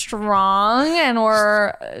 Women are strong and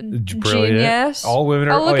we're genius. All women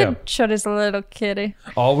are... Oh, look at Shuddy's little kitty.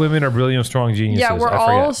 All women are brilliant, strong geniuses. Yeah, we're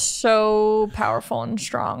all so powerful and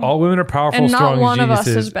strong. All women are powerful, strong geniuses. And not one of us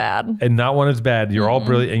is bad. And not one is bad. You're all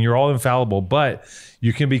brilliant and you're all infallible. But...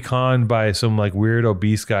 you can be conned by some like weird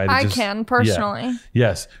obese guy. I can personally. Yeah,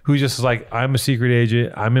 yes. Who just is like, I'm a secret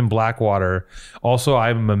agent. I'm in Blackwater. Also,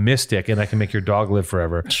 I'm a mystic and I can make your dog live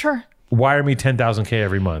forever. Sure. Wire me $10,000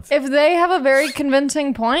 every month. If they have a very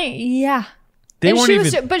convincing point, yeah.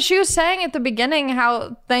 But she was saying at the beginning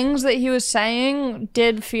how things that he was saying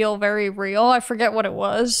did feel very real. I forget what it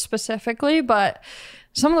was specifically, but...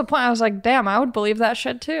 some of the point I was like, damn, I would believe that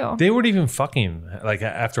shit too. They weren't even fucking like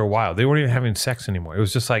after a while. They weren't even having sex anymore. It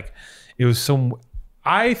was just like, it was some,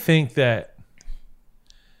 I think that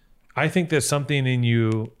something in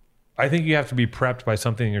you, I think you have to be prepped by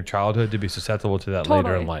something in your childhood to be susceptible to that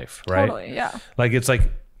later in life, right? Totally, yeah. Like, it's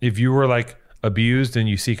like, if you were like abused and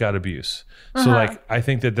you seek out abuse. So like, I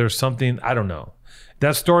think that there's something, I don't know.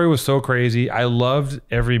 That story was so crazy. I loved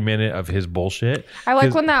every minute of his bullshit. I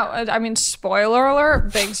like when spoiler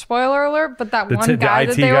alert, big spoiler alert, but that one guy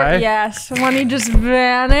that they were, yes, when he just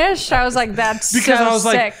vanished, I was like, that's sick.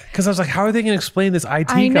 Because I was like, how are they going to explain this IT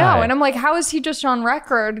guy? I know. And I'm like, how is he just on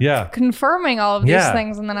record confirming all of these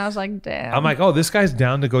things? And then I was like, damn. I'm like, oh, this guy's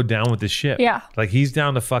down to go down with this ship. Yeah. Like, he's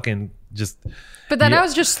down to fucking just... But then I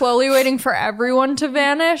was just slowly waiting for everyone to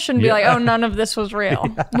vanish and be like, oh, none of this was real.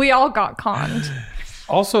 We all got conned.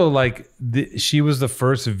 Also, like, she was the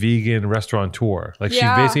first vegan restaurateur. Like, she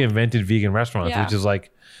basically invented vegan restaurants, which is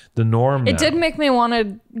like the norm now. It did make me want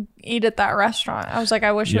to eat at that restaurant. I was like,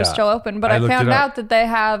 I wish it was still open. But I found out that they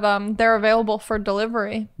have, they're available for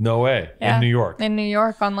delivery. No way. Yeah. In New York. In New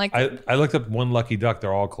York on like... I looked up One Lucky Duck.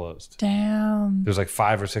 They're all closed. Damn. There's like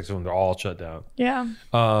 5 or 6 of them. They're all shut down. Yeah.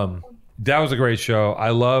 That was a great show. I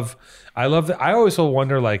love that. I always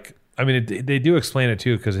wonder, like, I mean, they do explain it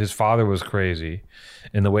too, because his father was crazy.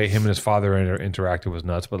 And the way him and his father interacted was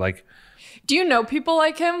nuts. But like, do you know people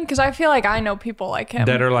like him? Because I feel like I know people like him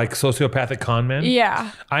that are like sociopathic con men.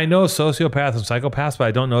 Yeah, I know sociopaths and psychopaths, but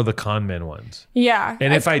I don't know the con men ones. Yeah,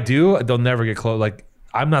 and if I do, they'll never get close. Like,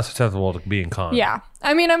 I'm not susceptible to being con. Yeah,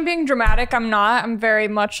 I mean, I'm being dramatic. I'm not. I'm very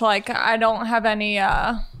much like, I don't have any.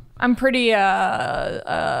 I'm pretty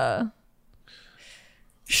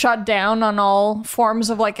shut down on all forms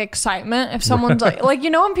of like excitement. If someone's like, you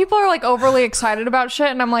know, when people are like overly excited about shit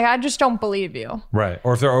and I'm like, I just don't believe you. Right.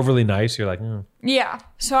 Or if they're overly nice, you're like, yeah.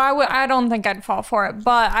 So I don't think I'd fall for it,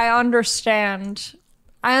 but I understand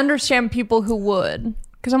people who would.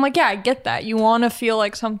 Because I'm like, yeah, I get that. You want to feel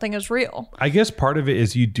like something is real. I guess part of it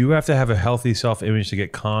is you do have to have a healthy self-image to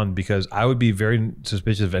get conned, because I would be very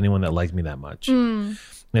suspicious of anyone that liked me that much.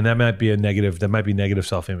 And that might be negative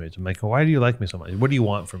self-image. I'm like, why do you like me so much? What do you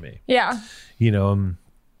want from me? Yeah. You know,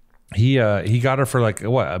 he got her for like,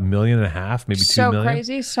 what, $1.5 million, maybe $2 million? So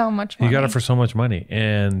crazy, so much money. He got her for so much money.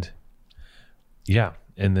 And yeah.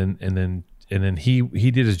 And then he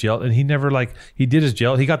did his jail, and he did his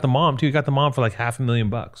jail. He got the mom too. He got the mom for like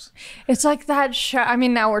 $500,000. It's like that show. I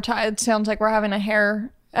mean, now it sounds like we're having a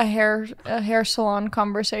hair salon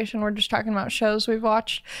conversation. We're just talking about shows we've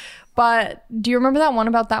watched. But do you remember that one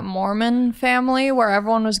about that Mormon family where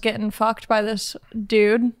everyone was getting fucked by this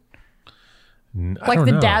dude? Like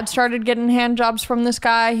the dad started getting hand jobs from this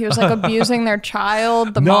guy. He was like abusing their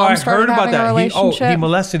child. The mom started having a relationship. He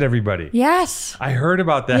molested everybody. Yes. I heard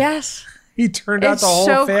about that. Yes. He turned out the whole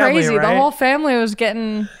family, so crazy. Right? The whole family was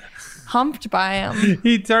getting humped by him.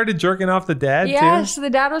 He started jerking off the dad too? Yes, the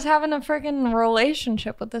dad was having a freaking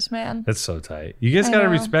relationship with this man. That's so tight. You guys got to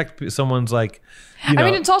respect someone's like, you know. I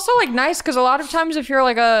mean, it's also like nice because a lot of times if you're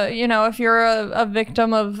like if you're a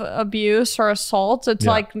victim of abuse or assault, it's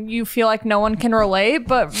like you feel like no one can relate,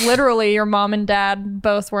 but literally your mom and dad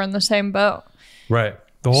both were in the same boat. Right.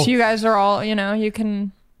 So you guys are all, you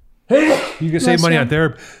can save money on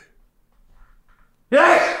therapy.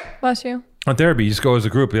 Bless you. On therapy, you just go as a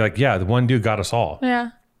group. Be like, yeah, the one dude got us all. Yeah.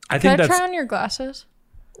 Can I try on your glasses?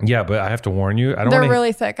 Yeah, but I have to warn you. They're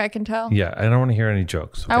really thick. I can tell. Yeah, I don't want to hear any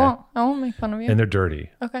jokes. Okay? I won't make fun of you. And they're dirty.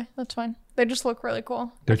 Okay, that's fine. They just look really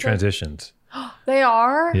cool. They're transitions. They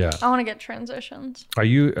are? Yeah. I want to get transitions. Are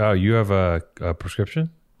you? You have a prescription?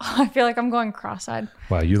 I feel like I'm going cross-eyed.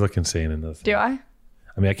 Wow, you look insane in those. Do I?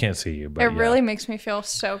 I mean, I can't see you, but it really makes me feel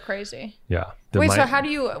so crazy. Yeah. Wait, so how do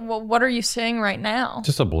you? What are you seeing right now?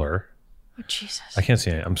 Just a blur. Oh, Jesus. I can't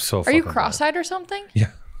see it. I'm so. Are you cross-eyed or something?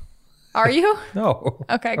 Yeah. Are you? No.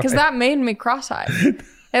 Okay, because that made me cross-eyed.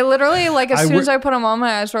 It literally, like, as soon as I put them on,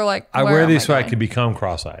 my eyes were like. I wear these so I can become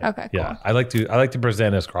cross-eyed. Okay. Cool. Yeah. I like to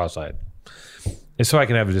present as cross-eyed. It's so I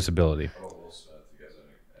can have a disability.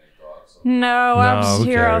 No, I have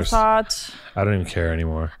zero thoughts. I don't even care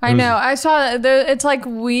anymore. I know. I saw it's like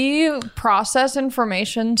we process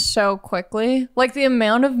information so quickly. Like the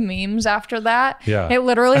amount of memes after that. Yeah. It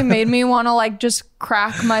literally made me want to like just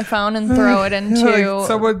crack my phone and throw it into like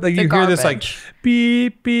someone like you hear this like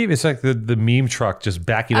beep beep. It's like the meme truck just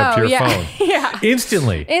backing up to your phone. Yeah.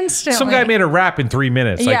 Instantly. Some guy made a rap in 3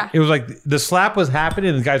 minutes. Like it was like the slap was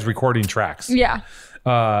happening and the guy's recording tracks. Yeah.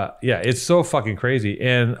 It's so fucking crazy.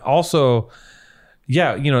 And also,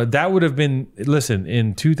 yeah, you know, that would have been, listen,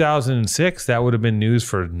 in 2006, that would have been news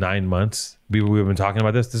for 9 months. We've been talking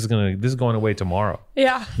about this. This is going away tomorrow.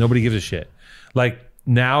 Yeah. Nobody gives a shit. Like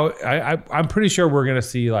now, I'm pretty sure we're going to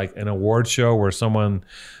see like an award show where someone,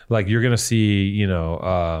 like you're going to see, you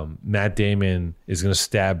know, Matt Damon is going to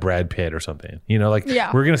stab Brad Pitt or something. You know, like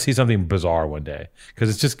we're going to see something bizarre one day because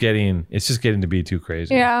it's just getting to be too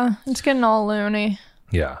crazy. Yeah, it's getting all loony.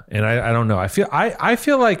 Yeah, and I don't know. I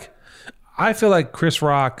feel like Chris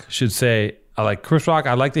Rock should say, I like Chris Rock.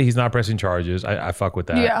 I like that he's not pressing charges. I fuck with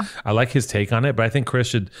that. Yeah. I like his take on it, but I think Chris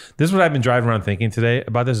should. This is what I've been driving around thinking today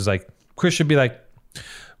about this. Is like Chris should be like,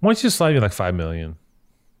 why don't you just slide me like $5 million?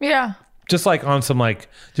 Yeah. Just like on some like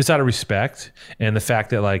just out of respect and the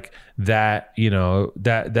fact that like that, you know,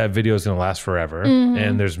 that video is gonna last forever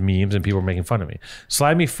and there's memes and people are making fun of me.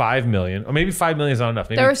 Slide me $5 million, or maybe $5 million is not enough.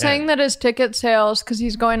 Maybe they were 10. saying that his ticket sales, because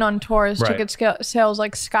he's going on tour, his ticket sales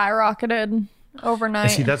like skyrocketed overnight.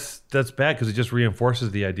 And see, that's bad because it just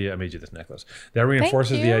reinforces the idea. I made you this necklace. That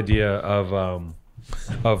reinforces the idea of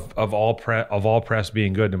all press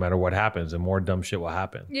being good no matter what happens, and more dumb shit will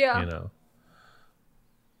happen. Yeah, you know.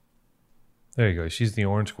 There you go. She's the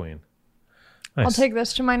orange queen. Nice. I'll take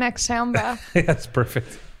this to my next sound bath. That's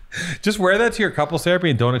perfect. Just wear that to your couples therapy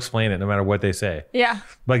and don't explain it no matter what they say. Yeah.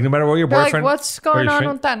 Like no matter what your boyfriend... like, what's going on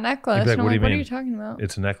with that necklace? Like, what are you talking about?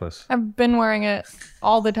 It's a necklace. I've been wearing it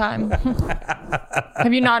all the time.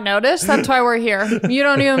 Have you not noticed? That's why we're here. You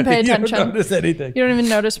don't even pay attention. You don't notice anything. You don't even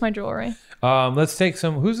notice my jewelry. Let's take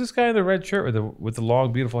some... Who's this guy in the red shirt with the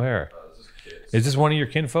long, beautiful hair? Is this one of your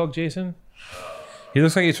kinfolk, Jason? He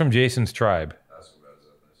looks like he's from Jason's tribe.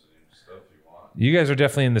 You guys are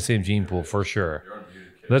definitely in the same gene pool for sure.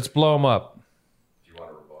 Let's blow him up. If you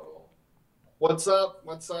want a rebuttal. What's up?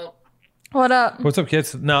 What's up? What up? What's up,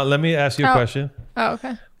 kids? Now, let me ask you a question. Oh,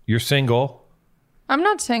 okay. You're single. I'm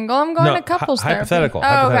not single. I'm going to couples therapy. Hypothetical.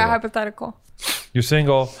 Oh, okay. Hypothetical. You're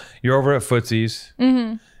single. You're over at Footsie's.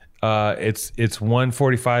 Mm-hmm. It's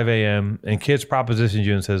 1:45 a.m. and kids propositions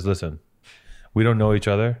you and says, listen, we don't know each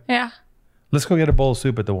other. Yeah. Let's go get a bowl of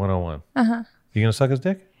soup at the 101. Uh-huh. You going to suck his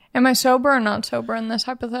dick? Am I sober or not sober in this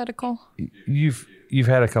hypothetical? You've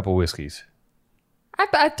had a couple whiskeys.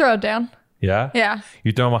 I throw it down. Yeah? Yeah.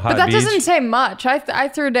 You throw him a hot But that beach? doesn't say much. I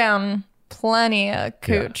threw down plenty of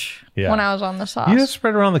cooch when I was on the sauce. You just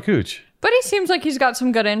spread around the cooch. But he seems like he's got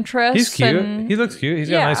some good interests. He's cute. He looks cute. He's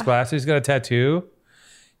got nice glasses. He's got a tattoo.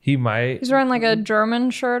 He's wearing like a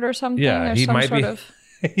German shirt or something. Yeah, he might be.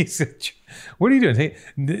 What are you doing? Hey,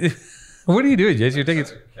 what are you doing, Jason? You're taking...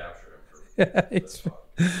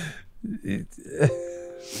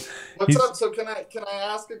 What's up? So can I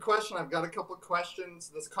ask a question? I've got a couple of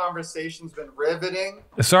questions. This conversation's been riveting.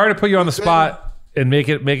 Sorry to put you on the spot and make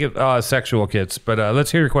it sexual, kids. But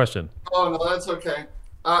let's hear your question. Oh no, that's okay.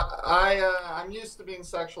 I'm used to being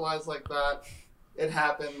sexualized like that. It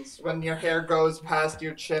happens when your hair goes past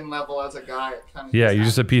your chin level as a guy. It kind of you're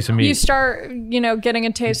just a piece of meat. You start, getting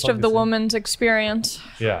a taste of the woman's experience.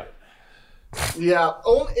 Yeah. Yeah,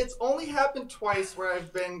 it's only happened twice where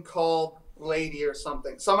I've been called lady or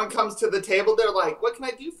something. Someone comes to the table, they're like, what can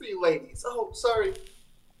I do for you ladies? Oh, sorry.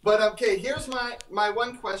 But okay, here's my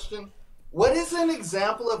one question. What is an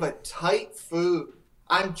example of a tight food?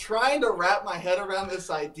 I'm trying to wrap my head around this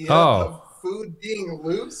idea of food being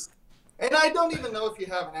loose, and I don't even know if you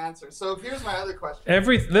have an answer. So here's my other question.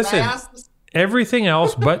 Everything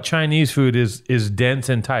else but Chinese food is dense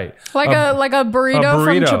and tight. Like a burrito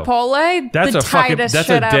from Chipotle. That's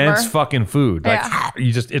a dense fucking food. Like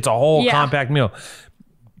it's a whole compact meal.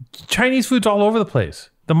 Chinese food's all over the place.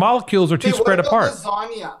 The molecules are too spread apart.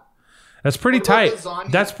 Lasagna? That's pretty tight.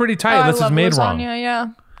 That's pretty tight. Unless it's made wrong. Yeah.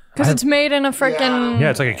 Because it's made in a freaking... Yeah,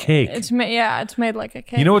 it's like a cake. It's made like a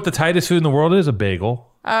cake. You know what the tightest food in the world is? A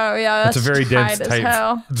bagel. Oh, yeah. That's a very dense,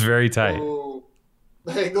 tight. It's very tight. Ooh.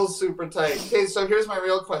 The haggle's super tight. Okay, so here's my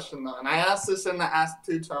real question, though. And I asked this in the Ask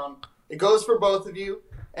Two tone. It goes for both of you.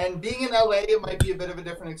 And being in LA, it might be a bit of a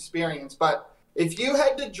different experience. But if you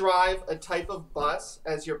had to drive a type of bus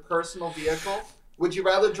as your personal vehicle, would you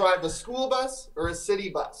rather drive a school bus or a city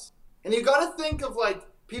bus? And you got to think of, like,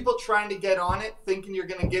 people trying to get on it, thinking you're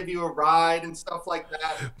going to give you a ride and stuff like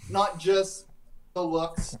that. Not just the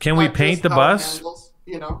looks. Can we paint the bus? Handles,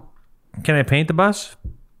 you know? Can I paint the bus?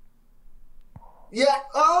 Yeah.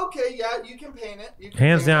 Oh, okay. Yeah, you can paint it.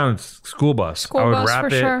 Hands down, school bus. School bus for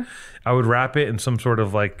sure. I would wrap it in some sort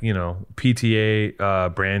of like, you know,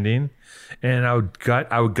 PTA branding, and I would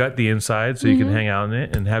gut the inside so you can hang out in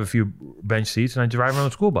it and have a few bench seats, and I drive around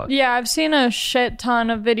the school bus. Yeah, I've seen a shit ton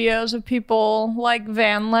of videos of people, like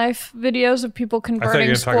van life videos of people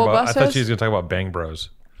converting school buses. I thought she was going to talk about Bang Bros.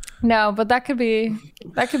 No, but that could be a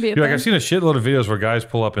thing. Like, I've seen a shitload of videos where guys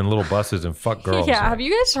pull up in little buses and fuck girls. Yeah, have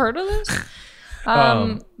you guys heard of this?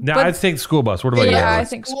 Now I'd take the school bus. What about you? Yeah, I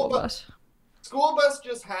think school bus. School bus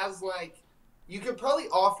just has, like, you could probably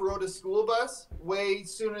off-road a school bus way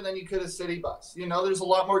sooner than you could a city bus. You know, there's a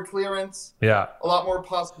lot more clearance. Yeah. A lot more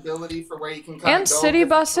possibility for where you can kind And of go. city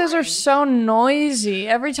buses are so noisy.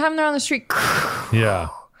 Every time they're on the street. Yeah.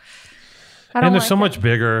 And they're so much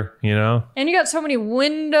bigger, you know? And you got so many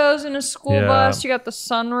windows in a school bus. You got the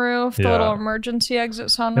sunroof, the little emergency exit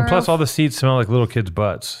sunroof. And plus all the seats smell like little kids'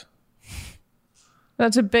 butts.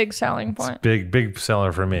 That's a big selling point. Big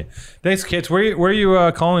seller for me. Thanks, kids. Where are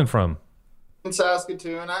you calling from? In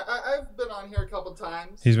Saskatoon. I've been on here a couple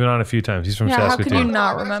times. He's been on a few times. He's from Saskatoon. How can you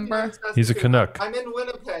not remember? He's a Canuck. I'm in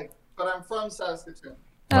Winnipeg, but I'm from Saskatoon.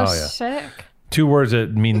 Oh, yeah. Sick. 2 words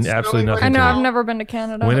that mean absolutely nothing. I know. To me. I've never been to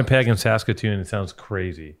Canada. Winnipeg and Saskatoon. It sounds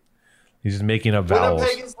crazy. He's just making up vowels.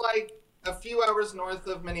 Winnipeg is like a few hours north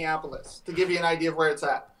of Minneapolis, to give you an idea of where it's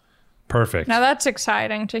at. Perfect. Now that's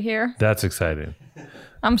exciting to hear. That's exciting.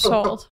 I'm sold.